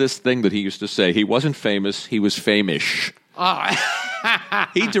love this thing that he used to say. He wasn't famous, he was famish.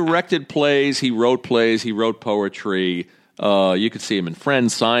 He directed plays, he wrote poetry. You could see him in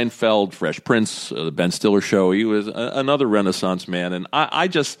Friends, Seinfeld, Fresh Prince, The Ben Stiller Show. He was another Renaissance man. And I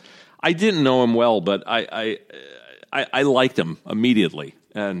didn't know him well, but I liked him immediately.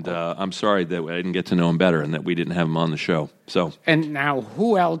 And I'm sorry that I didn't get to know him better and that we didn't have him on the show. So, and now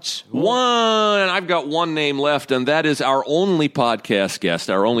who else? I've got one name left, and that is our only podcast guest,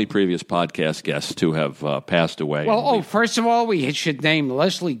 our only previous podcast guest to have passed away. Well, first of all, we should name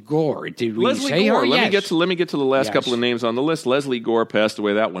Leslie Gore. Did we say Gore. her? Let me get to the last couple of names on the list. Leslie Gore passed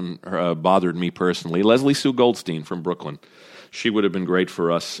away. That one bothered me personally. Leslie Sue Goldstein from Brooklyn. She would have been great for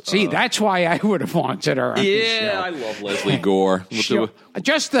us. See, that's why I would have wanted her on the show. Yeah, I love Leslie Gore.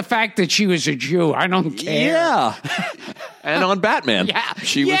 Just the fact that she was a Jew, I don't care. Yeah. And on Batman,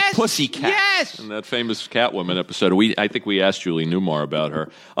 she was Pussycat. Yes. In that famous Catwoman episode. I think we asked Julie Newmar about her.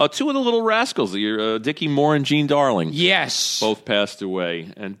 Two of the Little Rascals, Dickie Moore and Jean Darling. Yes. Both passed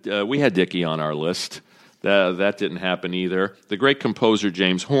away. And we had Dickie on our list. That didn't happen either. The great composer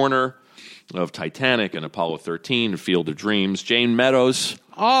James Horner of Titanic and Apollo 13 and Field of Dreams. Jane Meadows.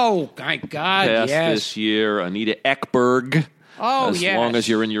 Oh, my God, passed yes. this year. Anita Ekberg. Oh, as yes. As long as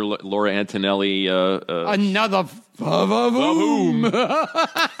you're in your Laura Antonelli. Another boom. From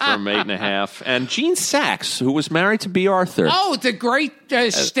 8.5. And Gene Sachs, who was married to B. Arthur. Oh, the great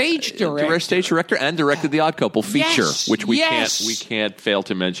stage director. Stage director and directed The Odd Couple feature, which we Yes. can't fail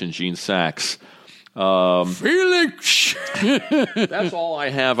to mention Gene Sachs. Felix. That's all I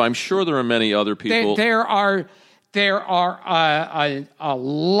have. I'm sure there are many other people. There are a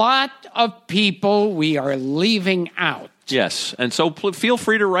lot of people we are leaving out. Yes, and so feel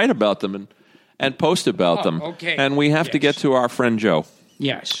free to write about them and post about them. Okay. And we have to get to our friend Joe.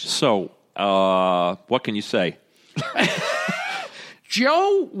 Yes. So, what can you say?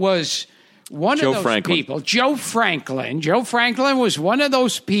 Joe was one of those people. Joe Franklin. Joe Franklin was one of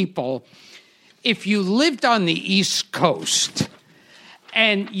those people. If you lived on the East Coast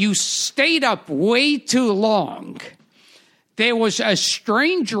and you stayed up way too long, there was a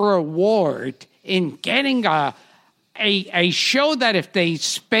strange reward in getting a show that if they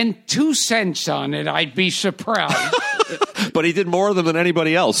spent 2 cents on it, I'd be surprised. But he did more of them than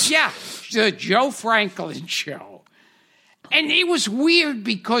anybody else. Yeah, the Joe Franklin show. And it was weird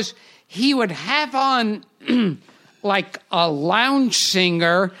because he would have on like a lounge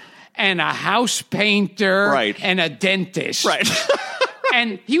singer and a house painter Right. and a dentist. Right.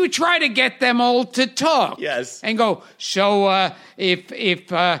 And he would try to get them all to talk. Yes. And go, so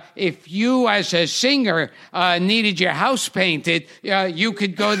if you as a singer needed your house painted, you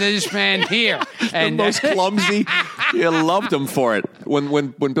could go to this man here. And the most clumsy. You loved him for it.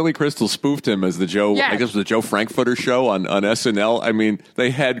 When Billy Crystal spoofed him as the Joe, Yes. I guess it was the Joe Frankfurter show on SNL. I mean, they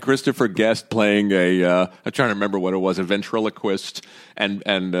had Christopher Guest playing I'm trying to remember what it was, a ventriloquist, and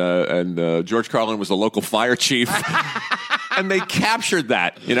George Carlin was the local fire chief. And they captured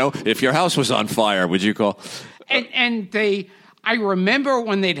that, if your house was on fire, would you call? And I remember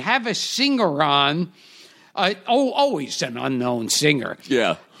when they'd have a singer on, always an unknown singer.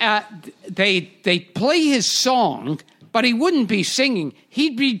 Yeah. They'd play his song, but he wouldn't be singing.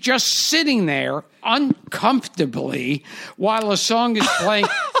 He'd be just sitting there uncomfortably while a song is playing.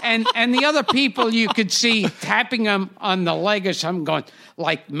 and the other people you could see tapping him on the leg or something going,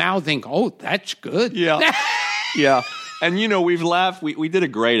 like mouthing, oh, that's good. Yeah. Yeah. And, we've laughed. We did a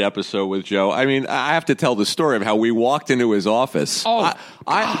great episode with Joe. I mean, I have to tell the story of how we walked into his office. Oh,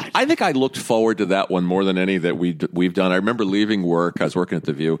 I think I looked forward to that one more than any that we've done. I remember leaving work. I was working at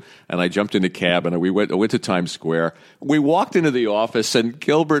The View, and I jumped in a cab, and I went to Times Square. We walked into the office, and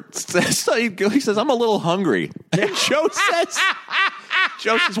Gilbert says, he says, I'm a little hungry. And Joe says,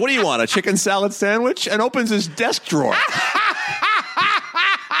 what do you want, a chicken salad sandwich? And opens his desk drawer.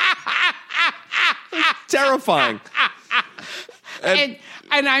 Terrifying. And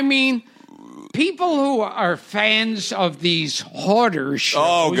I mean, people who are fans of these Hoarders shows.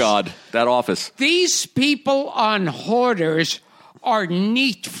 Oh, God, that office. These people on Hoarders are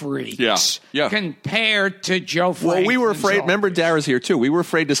neat freaks compared to Joe Franklin's. Well, we were afraid. Remember, Dara's here, too. We were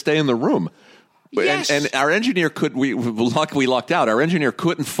afraid to stay in the room. Yes. And our engineer we lucked out. Our engineer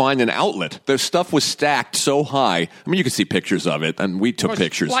couldn't find an outlet. The stuff was stacked so high. I mean, you could see pictures of it, and we took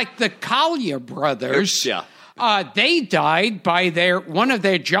pictures. Like the Collier brothers. Yeah. They died by one of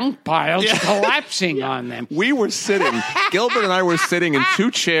their junk piles collapsing on them. We were sitting, Gilbert and I were sitting in 2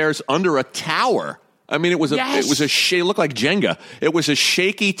 chairs under a tower. I mean, it looked like Jenga. It was a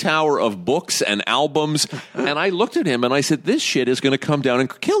shaky tower of books and albums. And I looked at him and I said, this shit is going to come down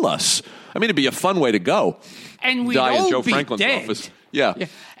and kill us. I mean, it'd be a fun way to go. And we'd die all in Joe be Franklin's dead. office. Yeah.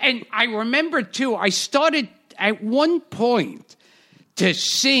 And I remember, too, I started at one point to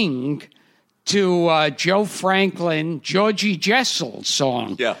sing to Joe Franklin, Georgie Jessel's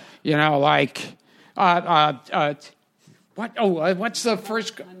song. Yeah. Like, what's the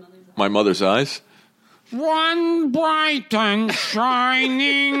first? My Mother's Eyes. One bright and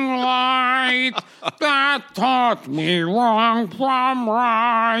shining light that taught me wrong from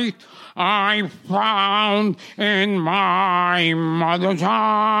right, I found in my mother's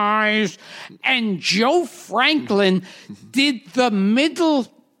eyes. And Joe Franklin did the middle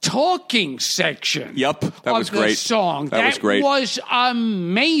talking section. Yep, that was great. The song. That was great. Was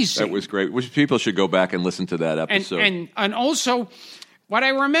amazing. That was great. Which people should go back and listen to that episode. And also, what I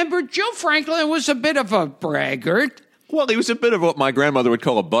remember, Joe Franklin was a bit of a braggart. Well, he was a bit of what my grandmother would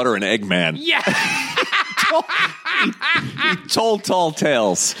call a butter and egg man. Yeah. He told tall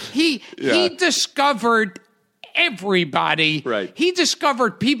tales. He discovered everybody. Right. He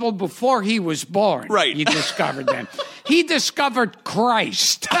discovered people before he was born. Right. He discovered them. He discovered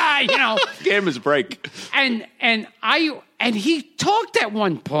Christ. Gave him his break. And he talked at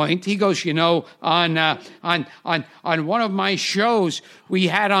one point. He goes, on one of my shows, we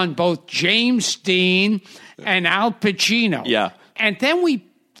had on both James Dean and Al Pacino. Yeah. And then we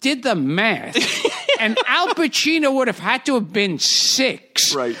did the math. And Al Pacino would have had to have been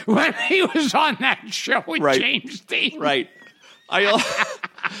 6 when he was on that show with James Dean. Right.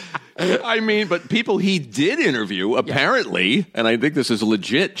 I mean, but people he did interview, apparently, and I think this is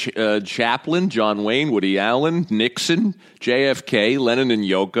legit, Chaplin, John Wayne, Woody Allen, Nixon, JFK, Lennon and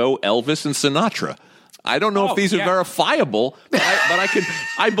Yoko, Elvis, and Sinatra. I don't know if these are verifiable, but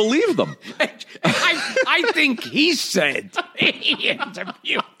I believe them. I think he said he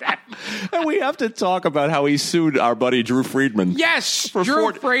interviewed them. And we have to talk about how he sued our buddy Drew Friedman. Yes,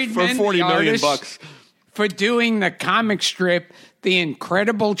 Drew Friedman, for $40 million bucks. For doing the comic strip, The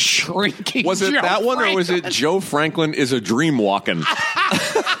Incredible Shrinking. Was it Joe that one, Franklin? or was it Joe Franklin is a dream walking?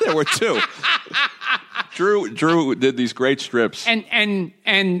 There were 2. Drew did these great strips. And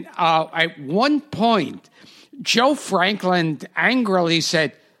at one point, Joe Franklin angrily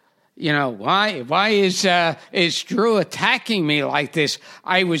said, why is Drew attacking me like this?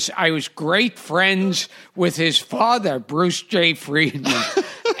 I was great friends with his father, Bruce J. Friedman.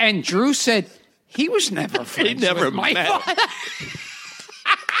 And Drew said, he was never friends with my father.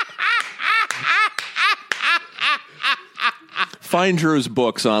 Find Drew's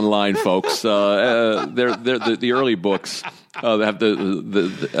books online, folks. They're the early books. They have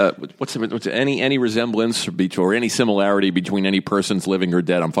what's any resemblance or any similarity between any persons living or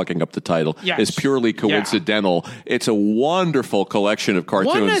dead. I'm fucking up the title. Yes. Is purely coincidental. Yeah. It's a wonderful collection of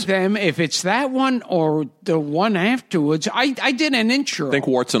cartoons. One of them, if it's that one or the one afterwards, I did an intro. I think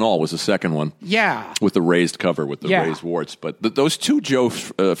Warts and All was the second one. Yeah, with the raised cover with the raised warts. But those two Joe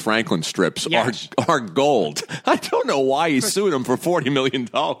Franklin strips are gold. I don't know why he sued him for $40 million.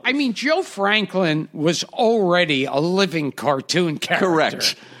 I mean, Joe Franklin was already a living cartoon character.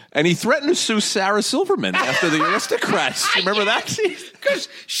 Correct. And he threatened to sue Sarah Silverman after the Aristocrats. Do you remember that? Because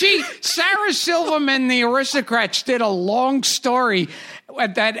Sarah Silverman, the Aristocrats, did a long story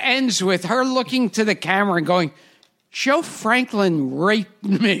that ends with her looking to the camera and going, Joe Franklin raped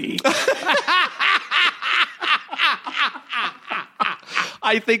me.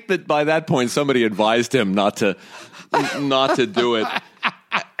 I think that by that point somebody advised him not to do it.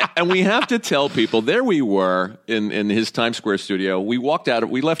 And we have to tell people, there we were in his Times Square studio. We walked out.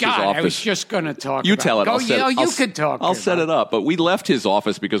 We left his office. I was just going to talk. You tell it. You could talk. I'll set it up. But we left his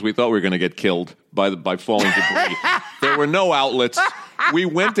office because we thought we were going to get killed by falling debris. There were no outlets. We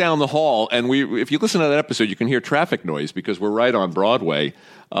went down the hall, and if you listen to that episode, you can hear traffic noise because we're right on Broadway.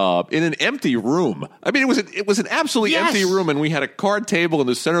 In an empty room. I mean, it was an absolutely empty room, and we had a card table in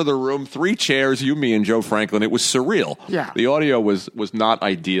the center of the room, 3 chairs, you, me, and Joe Franklin. It was surreal. Yeah. The audio was not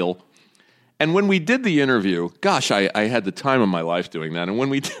ideal. And when we did the interview, gosh, I had the time of my life doing that. And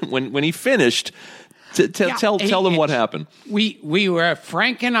when he finished, tell them what happened. We were,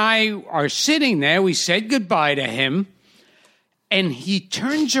 Frank and I are sitting there. We said goodbye to him, and he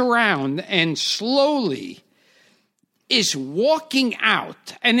turns around and slowly is walking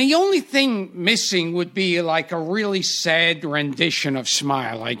out, and the only thing missing would be like a really sad rendition of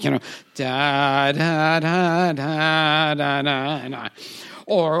Smile, like, da da da da da da da,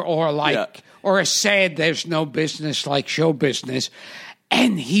 or a sad There's No Business Like Show Business,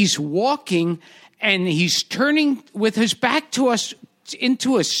 and he's walking and he's turning with his back to us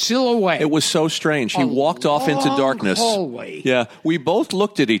into a silhouette. It was so strange. He walked off into darkness. Hallway. Yeah, we both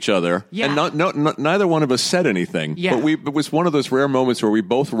looked at each other, and neither one of us said anything. Yeah. But it was one of those rare moments where we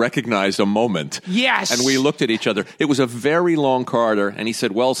both recognized a moment. Yes. And we looked at each other. It was a very long corridor, and he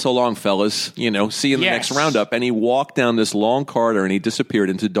said, "Well, so long, fellas. See you in the next roundup." And he walked down this long corridor, and he disappeared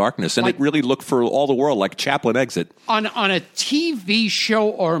into darkness. And it really looked for all the world like Chaplin exit. On a TV show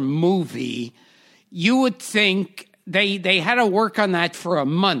or movie, you would think they had to work on that for a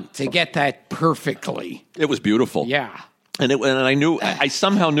month to get that perfectly. It was beautiful. Yeah. And I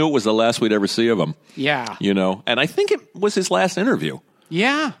somehow knew it was the last we'd ever see of him. Yeah. And I think it was his last interview.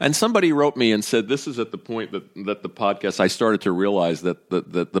 Yeah. And somebody wrote me and said, this is at the point that the podcast, I started to realize that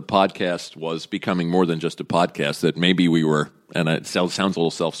the podcast was becoming more than just a podcast, that maybe we were, and it sounds a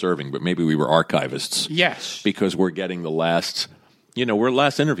little self-serving, but maybe we were archivists. Yes. Because we're getting the last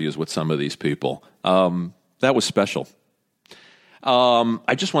interviews with some of these people. That was special.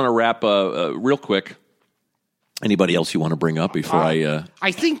 I just want to wrap real quick. Anybody else you want to bring up before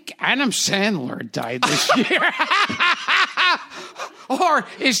I think Adam Sandler died this year. Or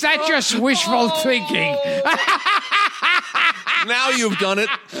is that just wishful thinking? Now you've done it.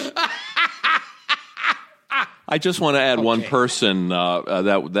 I just want to add one person.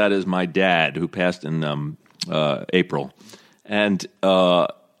 That is my dad, who passed in April, and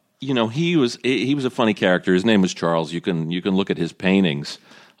he was a funny character. His name was Charles. You can look at his paintings.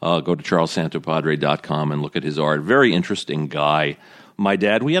 Go to charlessantopadre.com and look at his art. Very interesting guy. My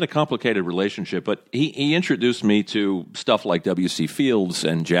dad, we had a complicated relationship, but he introduced me to stuff like W.C. Fields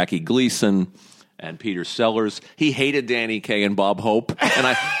and Jackie Gleason and Peter Sellers. He hated Danny Kaye and Bob Hope, and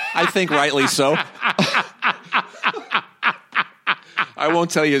I think rightly so. I won't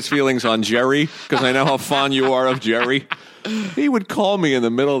tell you his feelings on Jerry, because I know how fond you are of Jerry. He would call me in the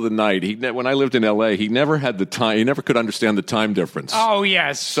middle of the night. When I lived in L.A., he never had the time. He never could understand the time difference. Oh,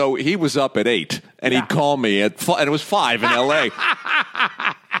 yes. So he was up at 8, and he'd call me and it was 5 in L.A.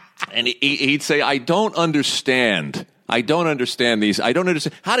 And he'd say, I don't understand these. I don't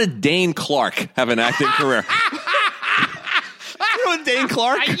understand. How did Dane Clark have an acting career? You know Dane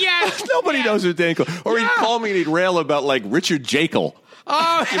Clark? Yes. Nobody knows who Dane Clark. Or he'd call me and he'd rail about like Richard Jekyll.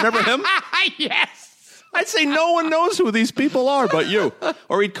 Oh, you remember him? Yes. I'd say no one knows who these people are but you.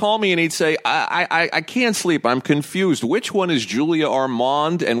 Or he'd call me and he'd say, I can't sleep. I'm confused. Which one is Julia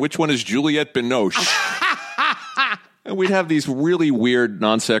Armand and which one is Juliette Binoche? And we'd have these really weird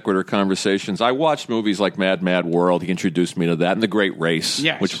non sequitur conversations. I watched movies like Mad, Mad World. He introduced me to that. And The Great Race,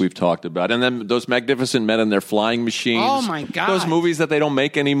 which we've talked about. And then those Magnificent Men and Their Flying Machines. Oh, my God. Those movies that they don't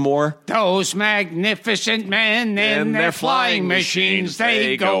make anymore. Those magnificent men and their flying machines.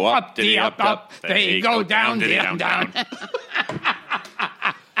 They go up, the up. They go down, the down.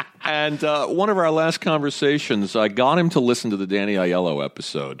 And one of our last conversations, I got him to listen to the Danny Aiello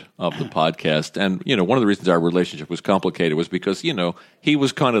episode of the podcast. And, one of the reasons our relationship was complicated was because, he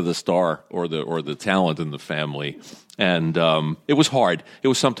was kind of the star or the talent in the family. And it was hard. It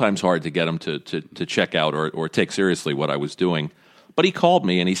was sometimes hard to get him to check out or take seriously what I was doing. But he called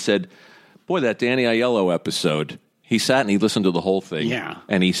me and he said, boy, that Danny Aiello episode, he sat and he listened to the whole thing. Yeah.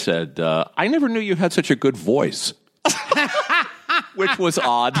 And he said, I never knew you had such a good voice. Which was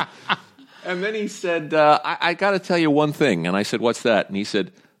odd. And then he said, I got to tell you one thing. And I said, what's that? And he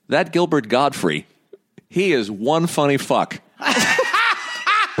said, that Gilbert Godfrey, he is one funny fuck.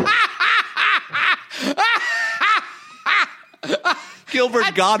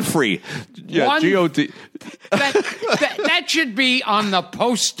 Gilbert Godfrey. Yeah, G-O-D. That should be on the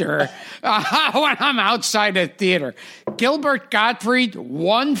poster when I'm outside a theater. Gilbert Gottfried,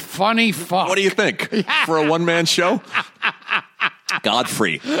 one funny fuck. What do you think? For a one-man show?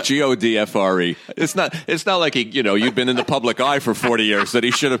 Godfrey, Godfre. It's not like you've been in the public eye for 40 years that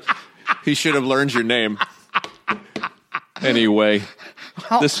he should have learned your name. Anyway,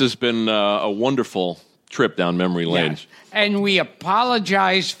 this has been a wonderful trip down memory lane. Yes. And we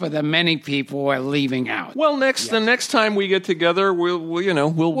apologize for the many people we're leaving out. Well, the next time we get together,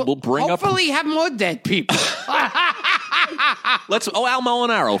 we'll bring hopefully have more dead people. Al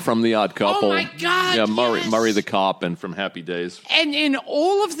Molinaro from The Odd Couple. Oh my God! Yeah, yes. Murray the Cop, and from Happy Days. And in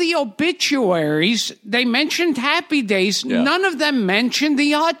all of the obituaries, they mentioned Happy Days. Yeah. None of them mentioned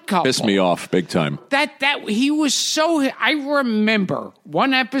The Odd Couple. Pissed me off big time. That he was so. I remember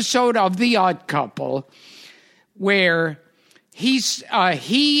one episode of The Odd Couple where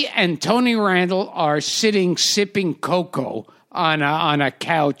he and Tony Randall are sitting sipping cocoa on a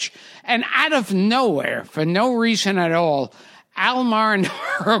couch, and out of nowhere, for no reason at all, Al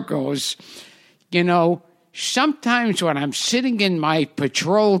Molinaro goes, sometimes when I'm sitting in my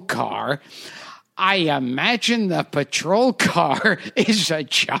patrol car, I imagine the patrol car is a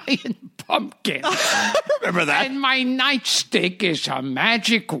giant pumpkin. Remember that? And my nightstick is a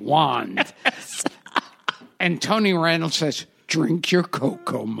magic wand. And Tony Randall says, drink your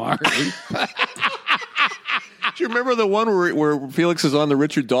cocoa, Marty. Do you remember the one where Felix is on the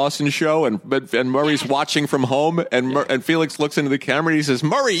Richard Dawson show and Murray's watching from home and Felix looks into the camera and he says,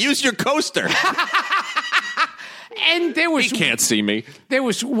 Murray, use your coaster. And he can't see me. There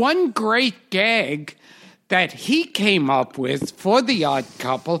was one great gag that he came up with for The Odd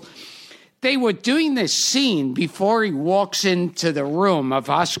Couple. They were doing this scene before he walks into the room of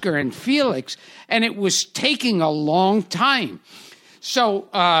Oscar and Felix, and it was taking a long time. So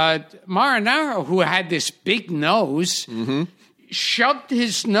Molinaro, who had this big nose, shoved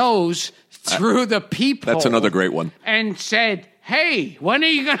his nose through the peephole. That's another great one. And said, hey, when are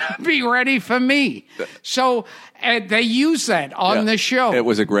you going to be ready for me? So they use that on the show. It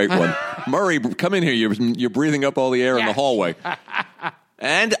was a great one. Murray, come in here. You're breathing up all the air in the hallway.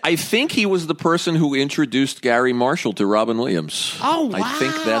 And I think he was the person who introduced Gary Marshall to Robin Williams. Oh, wow. I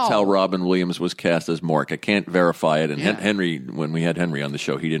think that's how Robin Williams was cast as Mork. I can't verify it. And Henry, when we had Henry on the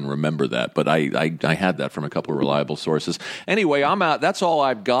show, he didn't remember that. But I had that from a couple of reliable sources. Anyway, I'm out. That's all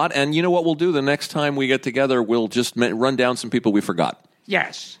I've got. And you know what we'll do the next time we get together? We'll just run down some people we forgot.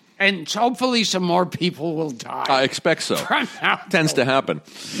 Yes. And hopefully some more people will die. I expect so. Tends to happen.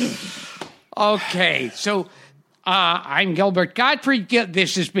 Okay, so I'm Gilbert Gottfried.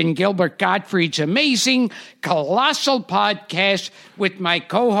 This has been Gilbert Gottfried's amazing, colossal podcast with my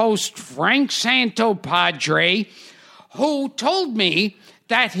co-host Frank Santopadre, who told me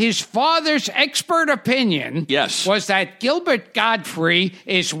that his father's expert opinion was that Gilbert Gottfried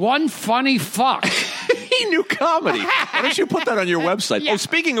is one funny fuck. He knew comedy. Why don't you put that on your website? Yeah. Oh,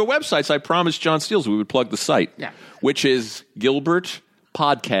 speaking of websites, I promised John Steels we would plug the site, which is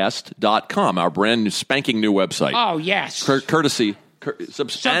GilbertPodcast.com, our brand new, spanking new website. Oh, yes. Courtesy.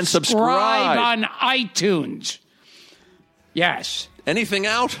 And subscribe on iTunes. Yes. Anything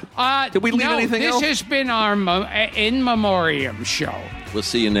out? Did we leave anything out? This has been our In Memoriam show. We'll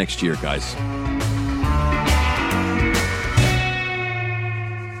see you next year, guys.